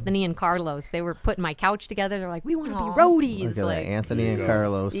Anthony and Carlos, they were putting my couch together. They're like, we want to be Aw. roadies. look at Like that, Anthony and There you go.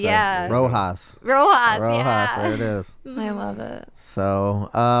 Carlos. Yeah. Rojas. Rojas, Rojas, yeah. there it is. I love it. So,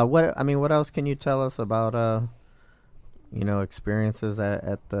 what else can you tell us about experiences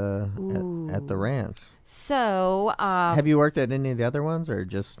at the ranch? So, Have you worked at any of the other ones, or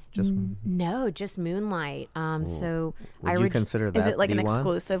just no, just Moonlight. So would you consider that? Is it like an the one?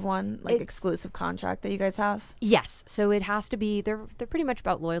 exclusive one, like It's- exclusive contract that you guys have? Yes, so it has to be. They're pretty much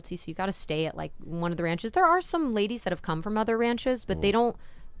about loyalty. So you got to stay at like one of the ranches. There are some ladies that have come from other ranches, but they don't.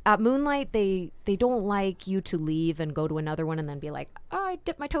 At Moonlight, they don't like you to leave and go to another one and then be like, oh, I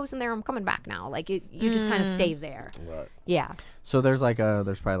dipped my toes in there. I'm coming back now. Like you just kind of stay there. Right. Yeah. So there's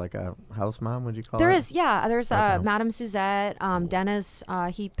probably like a house mom. Would you call There it? is, yeah. There's Okay. Madame Suzette, Dennis.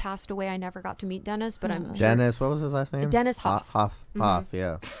 He passed away. I never got to meet Dennis, but I'm sure. Dennis. What was his last name? Dennis Hoff. Hoff.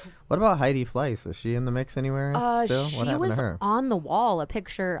 Yeah. What about Heidi Fleiss? Is she in the mix anywhere still? What She happened was to her? on the wall. A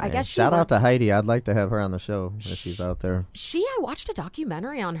picture. I Man, guess she shout out worked- to Heidi. I'd like to have her on the show if she's out there. I watched a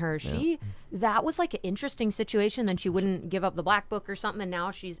documentary on her. That was like an interesting situation. Then she wouldn't give up the black book or something, and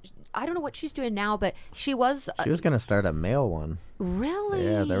now I don't know what she's doing now, but she was She was gonna start a male one. really.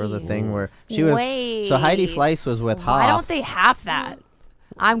 Yeah, there was a thing where she was. Wait. So Heidi Fleiss was with Hoff. Why don't they have that?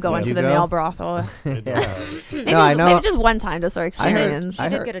 I'm going Would to you the go? male brothel. Yeah. Maybe, No, I just, know. maybe just one time, just for I experience.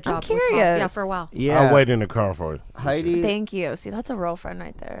 heard- She did get a job. with Hoff, curious. Yeah, for a while. Yeah. I'll wait in the car for you. Heidi. Thank you. See, that's a real friend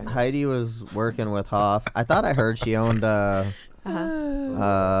right there. Heidi was working with Hoff. I thought I heard she owned. I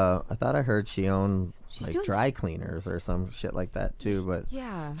thought I heard she owned She's like doing dry cleaners or some shit like that too. But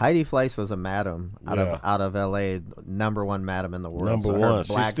Yeah. Heidi Fleiss was a madam Yeah. out of L.A. Number one madam in the world. Number So her one.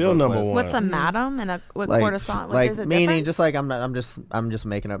 She's black still book number was- one. What's a madam and a what Like, courtesan? like There's a meaning difference? just like I'm just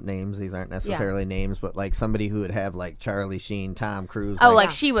making up names. These aren't necessarily names, but like somebody who would have like Charlie Sheen, Tom Cruise. Oh,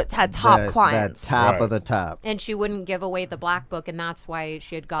 like she had top clients. The top Right. of the top. And she wouldn't give away the black book, and that's why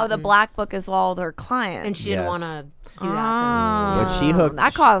she had Oh, gotten. the black book is all their clients. And she didn't Yes. want to do that. Oh, But she hooked-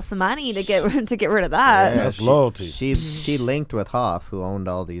 That costs money to get rid of that. Yeah, That's loyalty. She linked with Hoff, who owned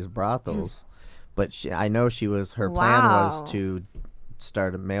all these brothels, but I know her plan Wow. was to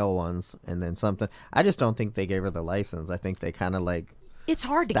start male ones and then something. I just don't think they gave her the license. I think they kind of like It's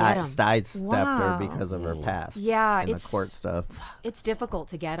hard to get them. sidestepped her Wow. because of her past. Yeah, and it's the court stuff. It's difficult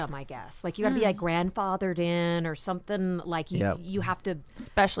to get them, I guess. Like you got to be like grandfathered in or something. Like you have to.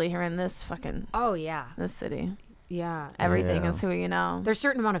 Especially here in this fucking Oh yeah, this city. yeah. Everything Yeah. is who you know. There's a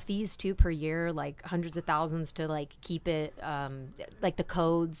certain amount of fees too per year, like hundreds of thousands to like keep it, like the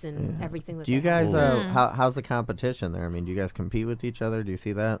codes and everything. That Do you they have. guys? How's the competition there? I mean, do you guys compete with each other? Do you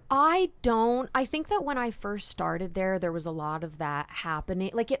see that? I don't. I think that when I first started there was a lot of that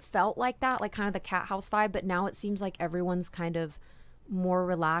happening. Like it felt like that, like kind of the cat house vibe. But now it seems like everyone's kind of more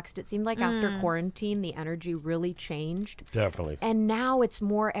relaxed. It seemed like after quarantine, the energy really changed. Definitely. And now it's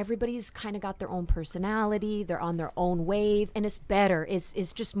more, everybody's kind of got their own personality. They're on their own wave. And it's better. It's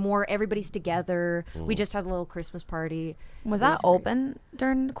just more, everybody's together. We just had a little Christmas party. Was It that great. open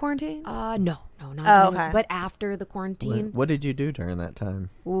during the quarantine? No, not Oh, really. okay. But after the quarantine, What did you do during that time?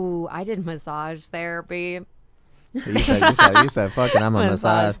 ooh, I did massage therapy. So you said, fuck it, I'm a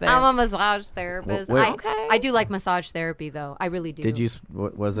massage. I'm a massage therapist. Wait. Okay. I do like massage therapy though. I really do. Did you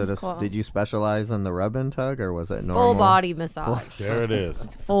was it That's cool. did you specialize in the rub and tug or was it normal? full body massage? There it is.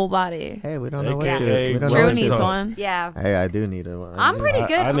 Full body. Hey, we don't know what AKA you. We don't know Drew what needs you. one. Yeah. Hey, I do need a. I'm pretty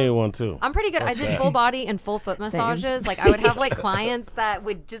good. I need one too. I'm pretty good. I did full body and full foot massages. Like I would have like clients that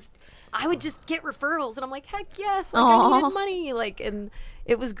would I would just get referrals and I'm like, heck yes, like I Aw. needed money. Like, and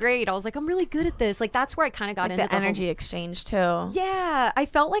it was great. I was like, I'm really good at this. Like that's where I kind of got Like into the energy exchange too. Yeah, I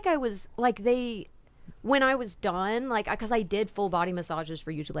felt like I was like when I was done, like because I did full body massages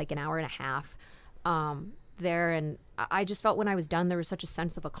for usually like an hour and a half there, and I just felt when I was done there was such a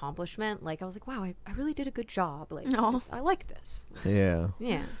sense of accomplishment. Like I was like, wow, I really did a good job. Like Aw. I like this. Yeah.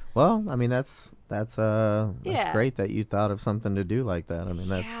 Yeah. Well, I mean that's Yeah. great that you thought of something to do like that. I mean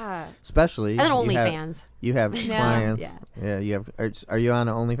that's Yeah. especially And then you have- OnlyFans. You have clients. Yeah. Yeah. You have. Are you on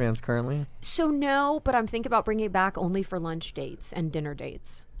OnlyFans currently? So no, but I'm thinking about bringing it back only for lunch dates and dinner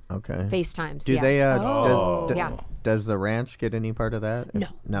dates. Okay. FaceTimes. Do yeah. they? Oh. Yeah. Does the ranch get any part of that? No,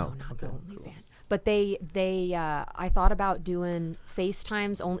 No. not the OnlyFans. But they I thought about doing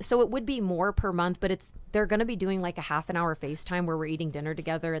FaceTimes only. So it would be more per month, but they're going to be doing like a half an hour FaceTime where we're eating dinner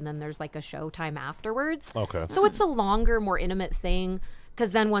together and then there's like a show time afterwards. Okay. So it's a longer, more intimate thing.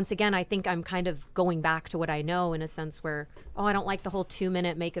 Because then once again, I think I'm kind of going back to what I know in a sense where, I don't like the whole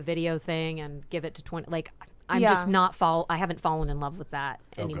 2-minute make a video thing and give it to 20. Like I'm Yeah. just I haven't fallen in love with that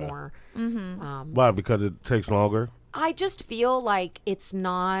anymore. Why? Because it takes longer. I just feel like it's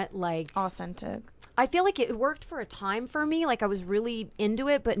not like Authentic. I feel like it worked for a time for me. Like I was really into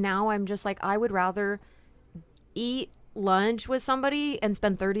it, but now I'm just like I would rather eat lunch with somebody and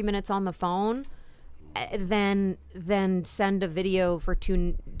spend 30 minutes on the phone than send a video for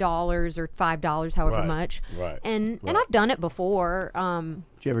 $2 or $5, however Right, much. right, And right. I've done it before.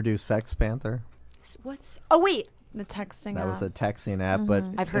 Did you ever do Sex Panther? What's Oh wait, The texting That app. was a texting app, but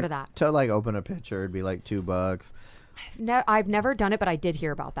I've heard of that. To like open a picture, it'd be like $2. I've never done it, but I did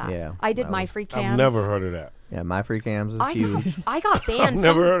hear about that. Yeah, I did that my was- free cams. I've never heard of that. Yeah, my free cams is huge. I got banned. I've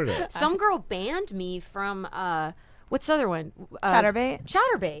never heard of that. Some girl banned me from what's the other one? Chatterbait?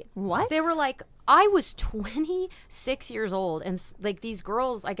 Chatterbait. What? They were like, I was 26 years old, and like these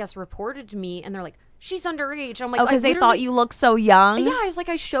girls, I guess, reported me, and they're like, she's underage. I'm like, Oh, because I they thought literally- you looked so young. Yeah, I was like,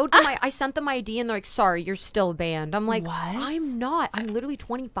 I showed them I sent them ID, and they're like, sorry, you're still banned. I'm like, What? I'm not. I'm literally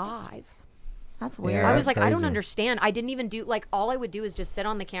 25. That's weird. Yeah. I was like, I don't crazy. understand. I didn't even do like all I would do is just sit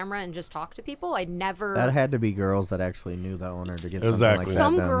on the camera and just talk to people. I never. That had to be girls that actually knew the owner to get Exactly. something like that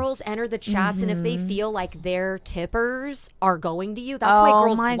Some done. girls enter the chats, and if they feel like their tippers are going to you, that's oh why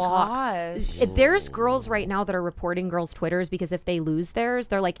girls my block. gosh. There's girls right now that are reporting girls' Twitters because if they lose theirs,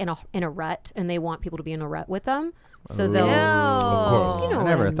 they're like in a rut, and they want people to be in a rut with them. So they'll. Of course. You know I what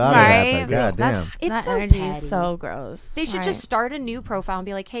never I mean. thought Right? of that, but goddamn. That's, It's that so energy petty. is so gross. They should Right. just start a new profile and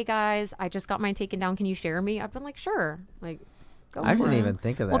be like, "Hey guys, I just got mine taken down. Can you share me?" I've been like, "Sure." Like, go I for didn't it. even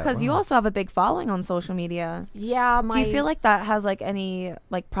think of that. Well, because you Wow. also have a big following on social media. Yeah, my. Do you feel like that has like any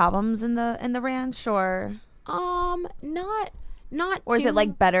like problems in the ranch, or not or is too- it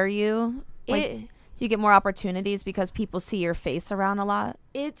like better you? Like, it? do you get more opportunities because people see your face around a lot?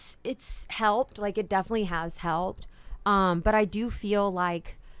 It's helped. Like it definitely has helped. But I do feel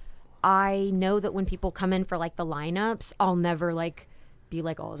like I know that when people come in for like the lineups, I'll never like be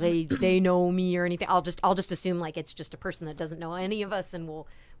like, oh, they know me or anything. I'll just assume like it's just a person that doesn't know any of us, and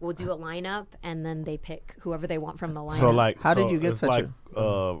we'll do a lineup, and then they pick whoever they want from the lineup. So like, How did you get it's such like,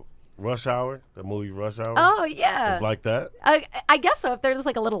 Rush Hour, the movie Rush Hour. Oh yeah, It's like that. I guess so. If there's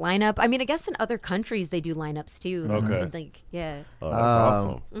like a little lineup, I mean, I guess in other countries they do lineups too. Okay. Like yeah. Oh, that's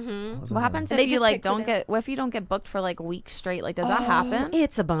awesome. What happens They if you just like pick don't it get? What if you don't get booked for like weeks straight? Like, does that happen?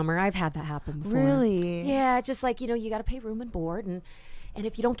 It's a bummer. I've had that happen before. Really? Yeah, just like, you got to pay room and board. And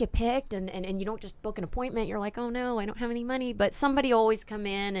if you don't get picked and you don't just book an appointment, you're like, oh, no, I don't have any money. But somebody always come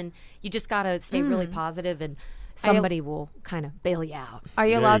in, and you just got to stay really positive, and somebody will kind of bail you out. Are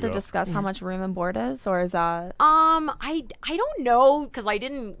you There allowed you to go. discuss how much room and board is, or is that? I don't know because I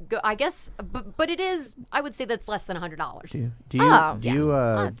didn't go, I guess, but it is, I would say that's less than $100.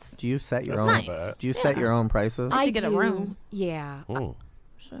 Nuts. Do you set your That's own? not bad. Do you set your own prices? I to get a do. room. Yeah.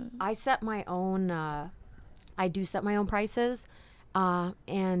 I set my own, I do set my own prices.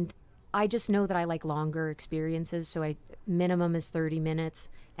 And I just know that I like longer experiences. So minimum is 30 minutes.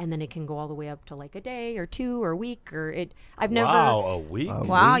 And then it can go all the way up to like a day or 2 or a week or I've never. Wow, a week.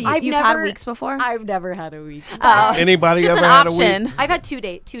 Wow, you've had weeks before. I've never had a week. Anybody just ever an had a option. week? I've had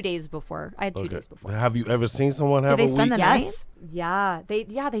 2 days before. I had 2 Okay. days before. Have you ever seen someone have they a spend week? the Yes. Yeah.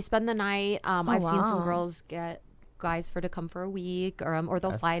 They spend the night. I've seen some wow. girls get guys to come for a week or they'll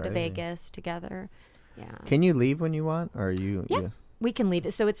That's fly to crazy. Vegas together. Yeah. Can you leave when you want, or are you? Yeah. We can leave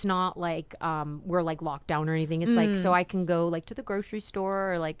it. So it's not like we're like locked down or anything. It's like, so I can go like to the grocery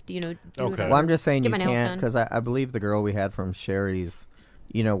store or like, do Okay. whatever. Well, I'm just saying Get you my nails can't, done. because I believe the girl we had from Sherry's,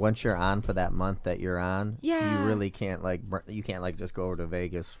 once you're on for that month that you're on, Yeah. you really can't you can't like just go over to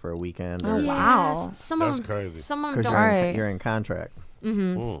Vegas for a weekend. Oh, or, wow. Yes. Some That's of them, crazy. Some of them because don't. Alright. you're in contract.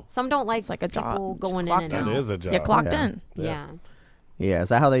 Some don't like It's like a job. people going in Clocked and That out. is a job. You're clocked Yeah. in. Yeah. Yeah, is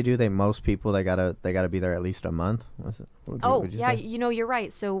that how they do? Most people they gotta be there at least a month. Would you Yeah. say? You're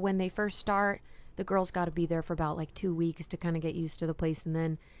right. So when they first start, the girls got to be there for about like 2 weeks to kind of get used to the place, and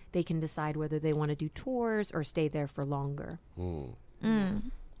then they can decide whether they want to do tours or stay there for longer.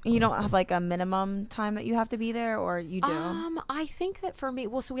 You don't have like a minimum time that you have to be there, or you do? I think that for me,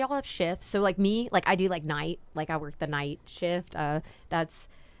 well, so we all have shifts. So like me, like I do like night, like I work the night shift. That's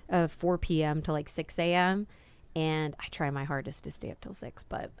 4 p.m. to like 6 a.m. And I try my hardest to stay up till 6,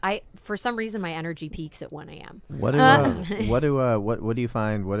 but for some reason my energy peaks at 1 a.m. What do you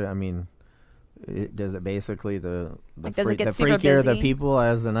find? Does it basically the does it get super freakier the busy? people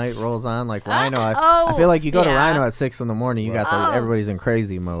as the night rolls on? Like Rhino, I feel like you go to yeah. Rhino at 6 in the morning, you got everybody's in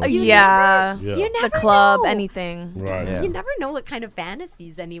crazy mode. Yeah. Yeah. You never The club, know. anything. Right. Yeah. You never know what kind of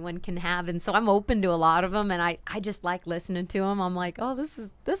fantasies anyone can have, and so I'm open to a lot of them, and I just like listening to them. I'm like, oh, this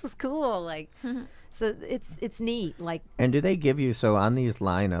is cool, like. So it's neat, like. And do they give you, so on these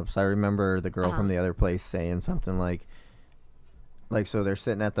lineups, I remember the girl from the other place saying something like, so they're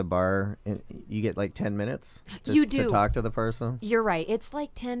sitting at the bar and you get like 10 minutes You to do. talk to the person? You're right. It's like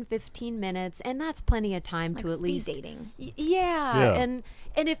 10, 15 minutes, and that's plenty of time Like to at speed least dating. Yeah. And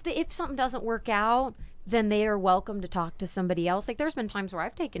if something doesn't work out, then they are welcome to talk to somebody else. Like there's been times where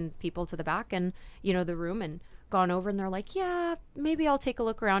I've taken people to the back and the room and gone over, and they're like, yeah, maybe I'll take a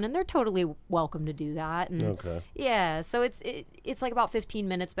look around, and they're totally welcome to do that. And Okay. yeah, so it's like about 15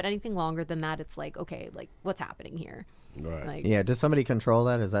 minutes, but anything longer than that, it's like, okay, like what's happening here? Right. Like, Yeah, does somebody control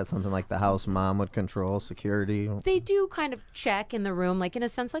that? Is that something like the house mom would control, security? they do kind of check in the room, like in a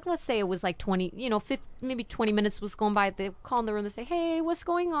sense, like let's say it was like 20, maybe 20 minutes was going by. They call in the room and say, hey, what's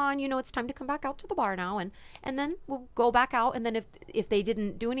going on? It's time to come back out to the bar now. And then we'll go back out. And then if they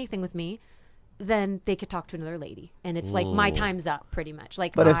didn't do anything with me, then they could talk to another lady. And it's like my time's up pretty much.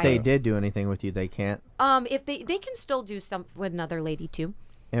 Like, But if they did do anything with you, they can't. if they can still do something with another lady too.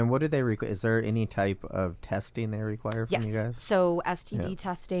 And what do they require? Is there any type of testing they require from you Yes. guys? So STD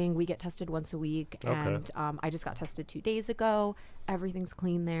testing, we get tested once a week, Okay. and I just got tested 2 days ago. Everything's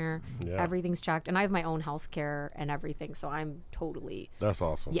clean there. Yeah. Everything's checked, and I have my own health care and everything, so I'm totally That's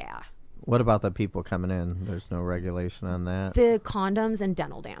awesome. yeah. What about the people coming in? There's no regulation on that. The condoms and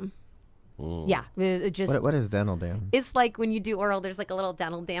dental dam. Yeah, it just What is dental dam? it's like when you do oral. There's like a little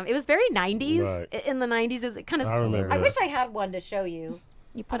dental dam. It was very 90s. Right. In the 90s, is it kind of? I remember I that. wish I had one to show you.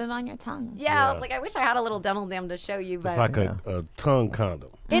 You put it on your tongue. Yeah, I Yeah. was like, I wish I had a little dental dam to show you, but It's like a tongue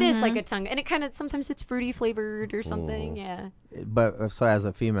condom. it is like a tongue, and it kind of sometimes it's fruity flavored or something. Yeah, But so as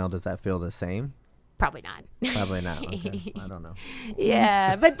a female, does that feel the same? probably not. Probably not. Okay. I don't know.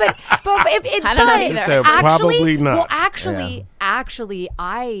 Yeah, but if I don't know but either. You said actually, probably not. well, actually,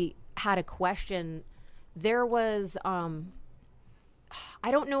 I had a question. There was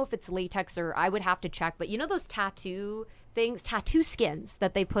I don't know if it's latex or I would have to check, but those tattoo skins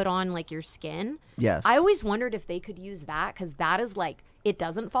that they put on like your skin. Yes. I always wondered if they could use that because that is like it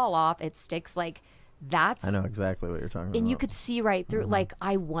doesn't fall off. It sticks like That's I know exactly what you're talking about. and you could see right through. Like,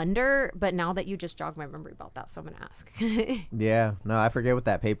 I wonder, but now that you just jogged my memory about that, so I'm gonna ask. Yeah, no, I forget what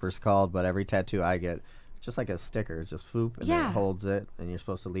that paper's called, but every tattoo I get, just like a sticker, just swoop, and then it holds it, and you're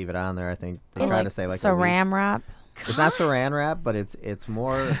supposed to leave it on there. I think they try to say like saran wrap. It's not saran wrap, but it's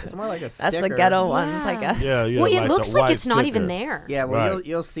more like a sticker. That's the ghetto ones, I guess. Yeah, yeah. Well, it like looks the like white it's not even sticker. there. Yeah, well, Right.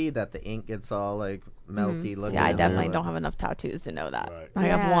 you'll see that the ink gets all like melty looking. Yeah, I in definitely there, don't have enough tattoos to know that. Right. I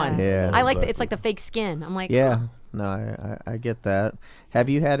have one. Yeah, I like it's like the fake skin. I'm like, yeah. huh. No, I get that. Have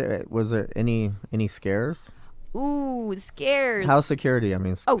you had? Was there any scares? Ooh, scares. How's security? I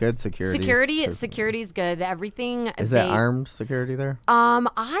mean, good security. Security's good. Everything. Is that armed security there?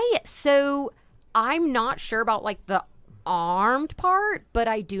 I'm not sure about like the armed part, but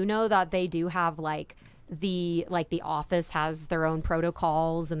I do know that they do have like the office has their own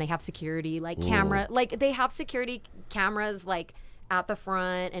protocols, and they have security camera, like they have security cameras like at the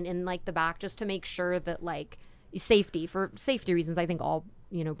front and in like the back, just to make sure that like for safety reasons. I think all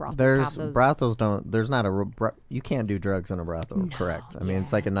brothels have those. Brothels don't. There's not you can't do drugs in a brothel. Correct. I mean,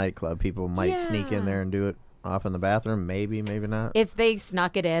 it's like a nightclub. People might sneak in there and do it off in the bathroom, maybe not. If they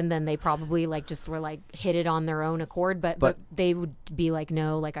snuck it in, then they probably just were hit it on their own accord. But they would be like,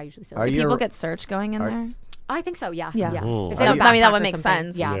 no, like I usually say. Do people get searched going in there? I think so. Yeah. Yeah. If they have a I mean, that backpack would or make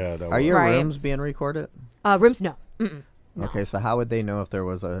something. sense. Yeah. that Are would- your Right. rooms being recorded? Rooms, no. Mm-mm. No. Okay, so how would they know if there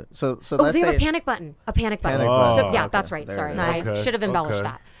was a so Oh, let's they have say a panic button. Panic So, button. yeah, Okay, that's right. there Sorry, it is. I Okay, should have embellished okay.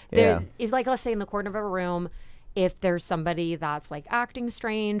 that. Yeah. There is let's say in the corner of a room, if there's somebody that's acting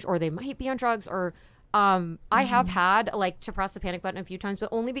strange, or they might be on drugs, or I have had to press the panic button a few times, but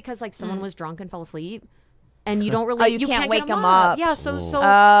only because someone was drunk and fell asleep. And you don't really, you can't get wake them up. up. Yeah, so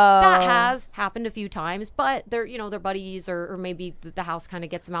that has happened a few times, but they're their buddies, or maybe the house kind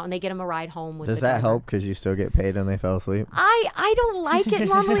of gets them out, and they get them a ride home with. Does the that driver. help because you still get paid and they fell asleep? I don't like it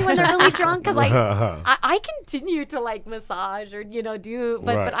normally when they're really drunk, because I continue to massage or do,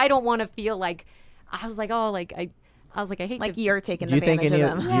 but Right. I don't want to feel like I was like, oh, I hate Like to, you're taking Do you think advantage any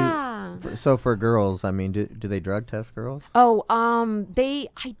of of them. yeah. So for girls, I mean, do they drug test girls? Oh,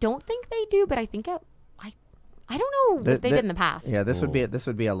 I don't think they do, but I think I don't know if they did in the past. Yeah, this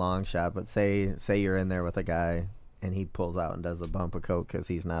would be a long shot, but say you're in there with a guy and he pulls out and does a bump of coke because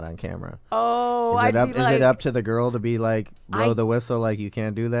he's not on camera. Oh, Is it up to the girl to be blow the whistle, like you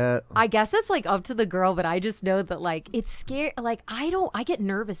can't do that? I guess it's up to the girl, but I just know that it's scary. I get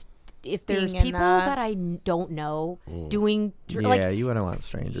nervous if there's Being in people that. that I don't know doing Yeah, you wouldn't want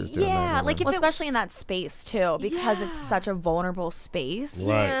strangers doing that. Yeah, in like there. if Well, it- especially in that space too, because it's Yeah. such a vulnerable space.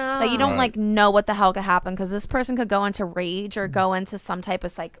 Right. That you don't know what the hell could happen, because this person could go into rage or go into some type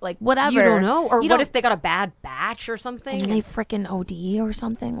of whatever. You don't know, or You what don't- if they got a bad batch or something? and they freaking OD or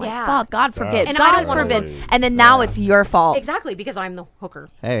something? Yeah. Fuck, God forbid. And I God don't wanna forbid. leave. And then now it's your fault. Exactly, because I'm the hooker.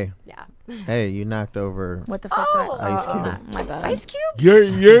 Hey, Yeah. you knocked over. What the fuck? did I, Ice Cube. my bad. Ice Cube. Yay,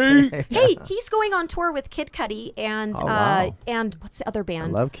 yay. Hey, he's going on tour with Kid Cudi and Oh, wow. and what's the other I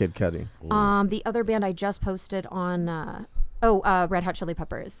band? love Kid Cudi. The other band I just posted on Red Hot Chili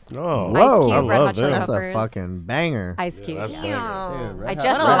Peppers. Oh, Whoa. Ice Cube, I Red love Hot Chili them. That's a Peppers. fucking banger. Ice Cube. that's Yeah. banger. Dude, I Red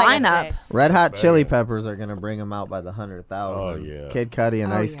just What saw a that lineup. yesterday. Red Hot Chili Peppers are gonna bring them out by the 100,000. Oh, yeah. Kid Cudi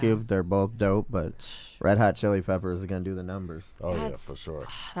and Oh, Ice yeah. Cube, they're both dope, but Red Hot Chili Peppers is gonna do the numbers. Oh, yeah, That's- for sure.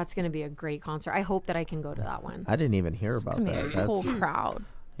 That's gonna be a great concert. I hope that I can go to that one. I didn't even hear It's about gonna be that. a That's, cool crowd.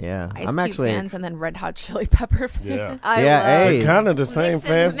 yeah, Ice I'm Cube actually. fans and then Red Hot Chili Pepper fans. Yeah. Hey. They're kind of the same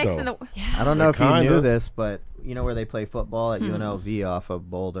fans, mixing though. I don't know if you Kinda. knew this, but you know where they play football at UNLV off of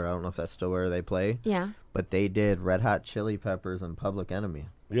Boulder. I don't know if that's still where they play, Yeah. but they did Red Hot Chili Peppers and Public Enemy,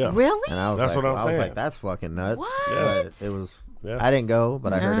 Yeah. Really? and I was That's like, what I'm I was saying. like, that's fucking nuts. What? But it was. Yeah. I didn't go,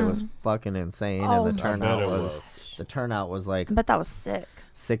 but I heard it No. was fucking insane, Oh and the my turnout God. I bet it was. was. The turnout was like I bet that was sick.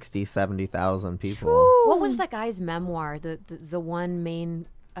 60, 70,000 people. What was that guy's memoir? The one main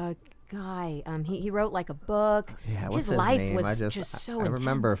guy. He wrote a book. Yeah, what's his life name? was I just so I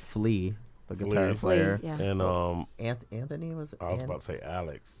remember intense. Flea, the Flea. guitar player. Yeah. And Anthony was it? I was about to say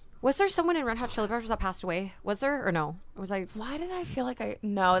Alex. Was there someone in Red Hot Chili Peppers that passed away? Was there or no? It was Why did I feel like I heard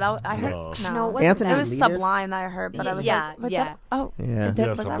No. No, it wasn't Anthony it was Leadus? Sublime that I heard, but I was Yeah, like, what yeah. the- oh Yeah. it did- Yeah,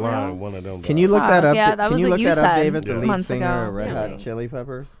 was that Sublime, real? one of them. Can you look that up? Yeah, that Can was you what look you that up, said David? The lead months singer ago. of Red Really? Hot Chili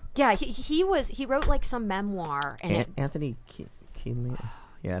Peppers. Yeah, he wrote some memoir, and Anthony Keeley.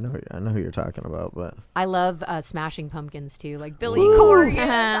 Yeah, I know who you're talking about, but I love Smashing Pumpkins too, like Billy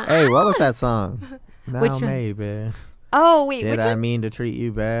Corgan. hey, what was that song? Now Which one? maybe Oh wait, did which I one? mean to treat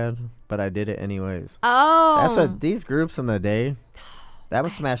you bad, but I did it anyways. Oh, That's what these groups in the day. That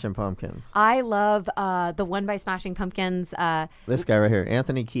was Smashing Pumpkins. I love the one by Smashing Pumpkins. This guy right here,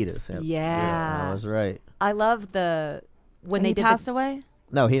 Anthony Kiedis. Yep. Yeah. I was right. I love when When they he did passed away.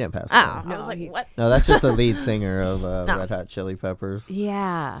 No, he didn't pass Oh, away. I was like, what? No, that's just the lead singer of Red Hot Chili Peppers.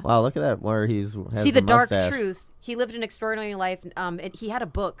 Yeah. Wow, look at that. Where has See, the dark mustache. truth. He lived an extraordinary life. He had a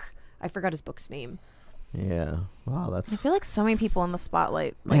book. I forgot his book's name. Yeah. Wow, that's. I feel like so many people in the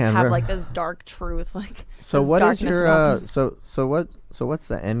spotlight Man, have we're- like this dark truth. Like, So this what is darkness your about them. so what's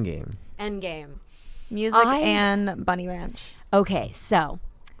the end game? Endgame. Music and Bunny Ranch Okay, so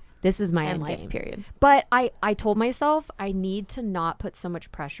this is my and end life game. period. But I told myself I need to not put so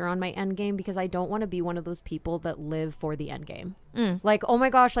much pressure on my end game because I don't want to be one of those people that live for the end game. Like, oh my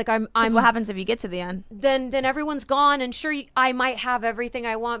gosh, like I'm What happens if you get to the end? then everyone's gone, and sure, I might have everything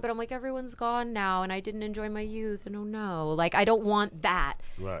I want, but I'm like, everyone's gone now, and I didn't enjoy my youth, and oh no, like I don't want that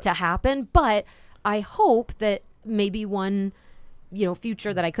to happen. But I hope that maybe one,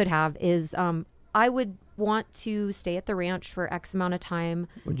 future that I could have is I would want to stay at the ranch for X amount of time.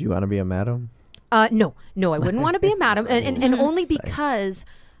 Would you want to be a madam? No, I wouldn't want to be a madam, and only because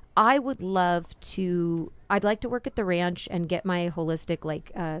I would love to. I'd like to work at the ranch and get my holistic,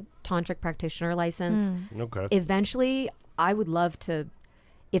 tantric practitioner license. Okay. Eventually, I would love to,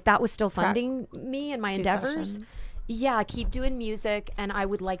 if that was still funding me and my endeavors. Sessions. Yeah, keep doing music, and I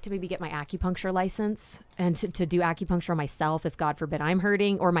would like to maybe get my acupuncture license and to do acupuncture on myself if God forbid I'm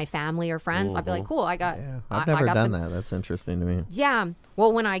hurting, or my family or friends. I'd be like, cool, I got. Yeah, I I've never got done that. That's interesting to me. Yeah,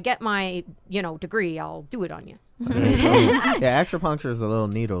 well, when I get my degree, I'll do it on you. Yeah, acupuncture is the little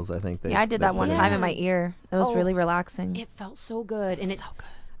needles. I think. Yeah, I did that one time in my ear. It was really relaxing. It felt so good, and so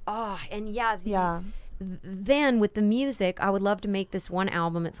good. and yeah, Yeah. Then with the music, I would love to make this one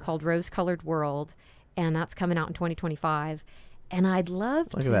album. It's called Rose Colored World, and that's coming out in 2025. And I'd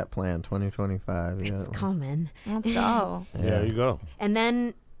love Look to. at that plan, 2025. It's Yeah. coming. Let's go. Yeah, there you go. And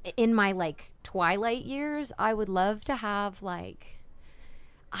then in my twilight years, I would love to have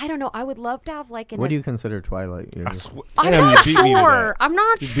I don't know. I would love to have What do you consider Twilight? I swear. I'm Damn, not you beat me to sure. that. I'm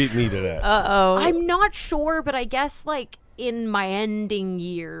not. You beat me to that. Uh-oh. I'm not sure, but I guess in my ending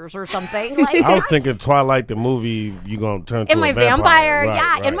years or something. I was thinking Twilight the movie. You gonna turn to In a my vampire?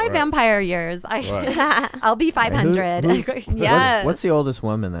 yeah, in my right. vampire years, I'll be 500. Yes. What's the oldest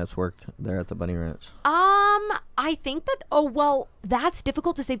woman that's worked there at the Bunny Ranch? I think that. Oh well, that's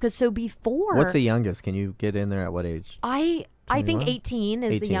difficult to say because before. What's the youngest? Can you get in there at what age? I think 21? 18 is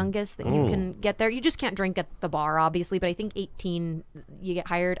the 18. youngest that you can get there. You just can't drink at the bar, obviously, but I think 18 you get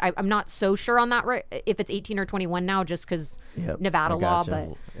hired. I'm not so sure on that, if it's 18 or 21 now, just because Nevada I law.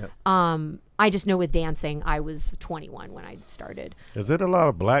 gotcha. But I just know with dancing, I was 21 when I started. Is it a lot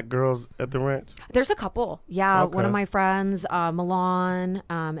of black girls at the ranch? There's a couple. Yeah, one of Okay. my friends, Milan,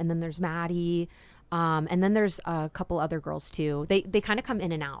 and then there's Maddie. And then there's a couple other girls too. They kind of come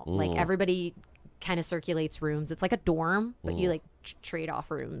in and out. Like everybody kind of circulates rooms. It's like a dorm, but you trade off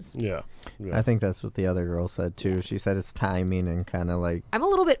rooms. Yeah. I think that's what the other girl said too. She said it's timing and kind of like. I'm a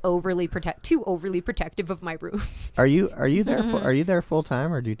little bit too overly protective of my room. Are you there? Are you there full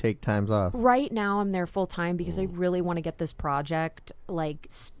time or do you take times off? Right now I'm there full time because I really want to get this project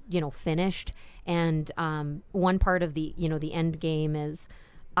finished. And one part of the the end game is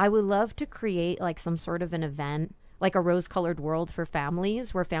I would love to create some sort of an event, like a rose-colored world for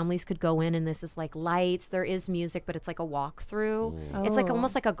families, where families could go in and this is lights. There is music, but it's like a walkthrough. It's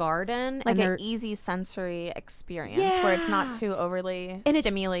almost like a garden, Like and an easy sensory experience where it's not too overly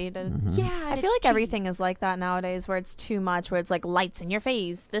stimulated. Yeah, I feel like everything is like that nowadays, where it's too much, where it's like lights in your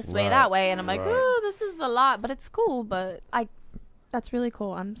face, this way, that way, and I'm like, ooh, this is a lot, but it's cool. But that's really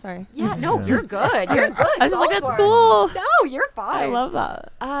cool. I'm sorry. Yeah, no, you're good. You're good. I was just like, Go that's for it. cool. No, you're fine. I love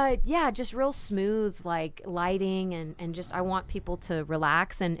that. Yeah, just real smooth, lighting, and just I want people to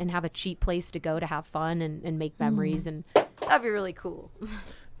relax and have a cheap place to go to have fun and make memories, and that'd be really cool.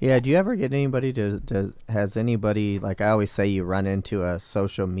 Yeah. Do you ever get anybody has anybody, I always say you run into a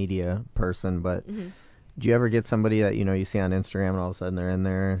social media person, but do you ever get somebody that, you see on Instagram and all of a sudden they're in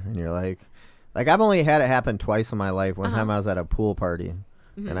there and you're like I've only had it happen twice in my life. One time I was at a pool party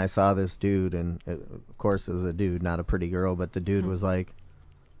and I saw this dude, and of course it was a dude, not a pretty girl, but the dude was like,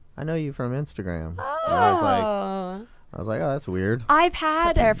 I know you from Instagram. And I was like, oh, that's weird. I've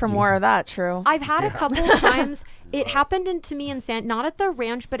had Prepare for more of that. True. I've had a couple of times. It happened to me in not at the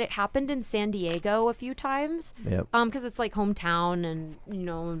ranch, but it happened in San Diego a few times. Yep. Because it's hometown, and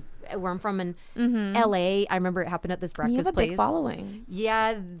where I'm from in LA. I remember it happened at this breakfast You have a place. big following.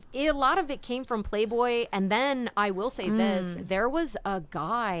 Yeah, a lot of it came from Playboy, and then I will say this: there was a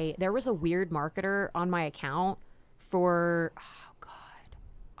weird marketer on my account for.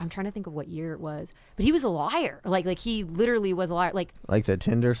 I'm trying to think of what year it was, but he was a liar. Like he literally was a liar. Like the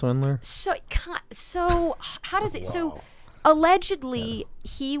Tinder swindler? so how does it? So allegedly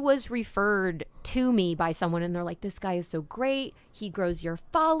he was referred to me by someone, and they're like, this guy is so great, he grows your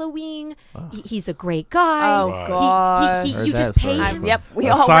following, he's a great guy. Oh, Right. God. You Heard just that pay story him. before. Yep, we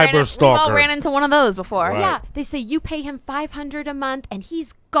A all cyber ran into one of those before. Right. Yeah, they say you pay him $500 a month and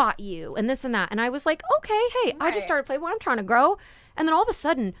he's got you and this and that. And I was like, okay, hey, I just started playing. Well, I'm trying to grow. And then all of a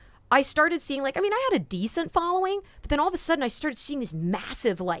sudden I started seeing I had a decent following, but then all of a sudden I started seeing this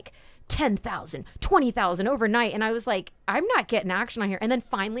massive 10,000, 20,000 overnight. And I was like, I'm not getting action on here. And then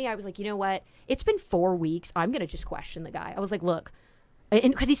finally I was like, you know what? It's been 4 weeks. I'm going to just question the guy. I was like, look,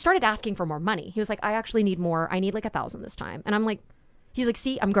 because he started asking for more money. He was like, I actually need more. I need 1,000 this time. And I'm like, he's like,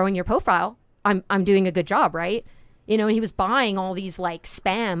 see, I'm growing your profile. I'm doing a good job, right? And he was buying all these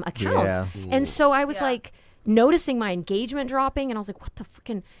spam accounts. Yeah. And so I was noticing my engagement dropping, and I was like, what the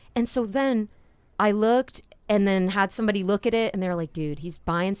freaking? And so then I looked and then had somebody look at it, and they were like, dude, he's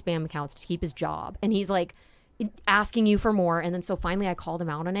buying spam accounts to keep his job. And he's asking you for more. And then so finally I called him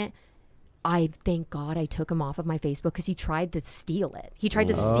out on it. I thank God I took him off of my Facebook because he tried to steal it. He tried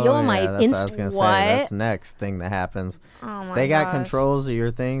to steal my that's what I was Insta. gonna say. What? That's next thing that happens. Oh my They got gosh. controls of your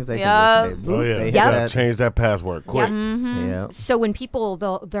things. They Yup. can just say, Oh boop, yeah, they you hit gotta that. change that password quick. Yeah. So when people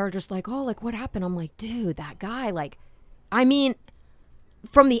they're just like, oh, what happened? I'm like, dude, that guy,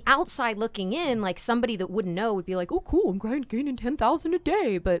 from the outside looking in, somebody that wouldn't know would be like, oh, cool, I'm gaining 10,000 a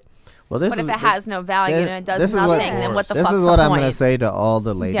day, but Well, this But is if it has no value and it does this is nothing, what- then what the This fuck's is the what I'm point? gonna say to all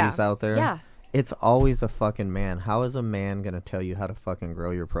the ladies Yeah. out there. Yeah. It's always a fucking man. How is a man gonna tell you how to fucking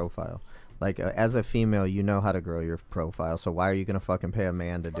grow your profile? As a female, you know how to grow your profile. So why are you gonna fucking pay a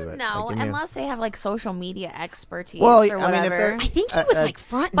man to do it? No, give me a- unless they have social media expertise Well, or I mean, if whatever. they're- I think he was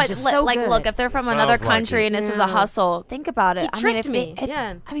front and But just so good. look, if they're from Sounds another like country it. and this is a hustle, think about it. He tricked me.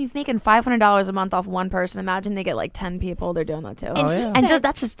 Yeah. He's making $500 a month off one person. Imagine they get 10 people. They're doing that too. And Oh, he yeah. And said-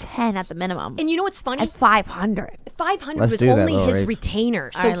 that's just 10 at the minimum. and you know what's funny? At 500. 500 Let's was do that, only Lil his Rach.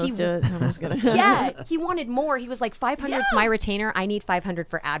 retainer. So So let's do it. I'm just kidding. yeah, he wanted more. He was like, 500 is my retainer. I need 500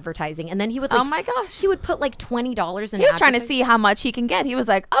 for advertising. And then he would Oh my gosh. he would put $20 in He was trying to advertising. see how much he can get. He was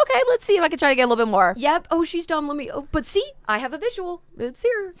like, okay, let's see if I can try to get a little bit more. Yep. Oh, she's dumb. Let me. Oh, but see, I have a visual. It's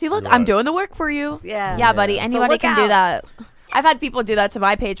here. See, look, Right. I'm doing the work for you. Yeah. Yeah, buddy. So Anybody look can do out. that. I've had people do that to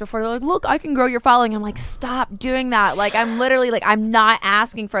my page before. They're like, look, I can grow your following. I'm like, stop doing that. I'm literally I'm not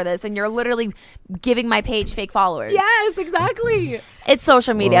asking for this. And you're literally giving my page fake followers. Yes, exactly. It's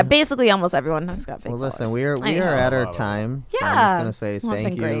social media. Well- Basically, almost everyone has got fake Well, listen, followers. we are I know. at our Wow. time. So I'm Yeah. just gonna say Well, it's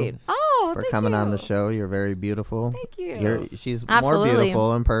thank been you great. Oh, for thank coming on you. the show. You're very beautiful. Thank you. She's Absolutely. more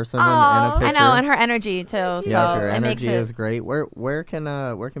beautiful in person than in a Aw. picture. I know, and her energy too. yeah, So your it makes energy it. is great. Where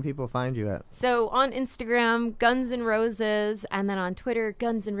can people find you at? So on Instagram, Guns N' Roses, and then on Twitter,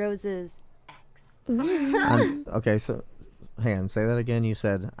 Guns N' Roses. Okay, so hang on, say that again. You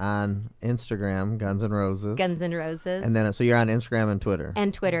said on Instagram, Guns N' Roses. Guns N' Roses. And then so you're on Instagram and Twitter.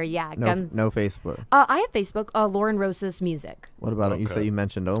 and Twitter, yeah. No, Guns. no Facebook. I have Facebook. Lauren Roses Music. What about it? You Okay. said you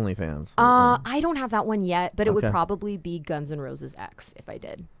mentioned OnlyFans. I don't have that one yet, but it would Okay. probably be Guns N' Roses X if I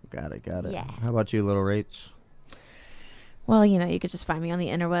did. Got it. Yeah. How about you, little Rach? Well, you could just find me on the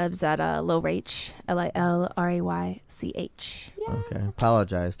interwebs at Lil Rach, LILRAYCH. Okay.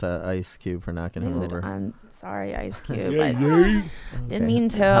 Apologize to Ice Cube for knocking him Dude, over. I'm sorry, Ice Cube. Yeah, I yeah. didn't mean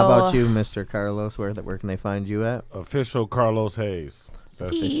to. How about you, Mr. Carlos? Where can they find you at? Official Carlos Hayes. That's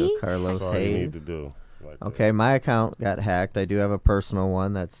Official Ski. Carlos all you Hayes. need to do. Like that. Okay, my account got hacked. I do have a personal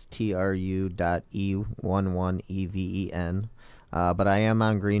one. That's tru.e11even. But I am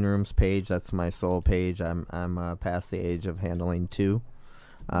on Green Room's page. That's my sole page. I'm past the age of handling two.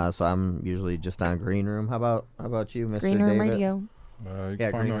 So I'm usually just on Green Room. How about you, Mr. Green Room David? Radio. You Yeah,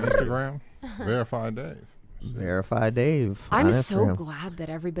 can find me on Green Instagram. Verify Dave. Verify Dave. I'm on so Instagram. glad that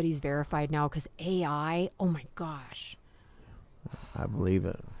everybody's verified now because AI, oh my gosh. I believe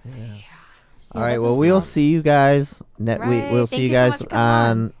it. Yeah, All right. that's Well, awesome. we'll see you guys. Right, We'll thank see you you so guys much for coming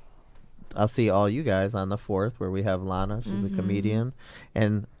on. I'll see all you guys on the 4th where we have Lana. She's Mm-hmm. a comedian.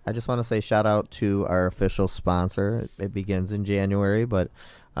 And I just want to say shout out to our official sponsor. It begins in January, but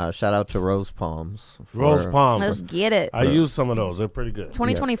shout out to Rose Palms. Rose Palms. Let's get it. I use some of those. They're pretty good.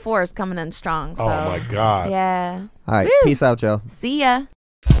 2024 is coming in strong. So. Oh my God. Yeah. All right. Woo. Peace out, y'all. See ya.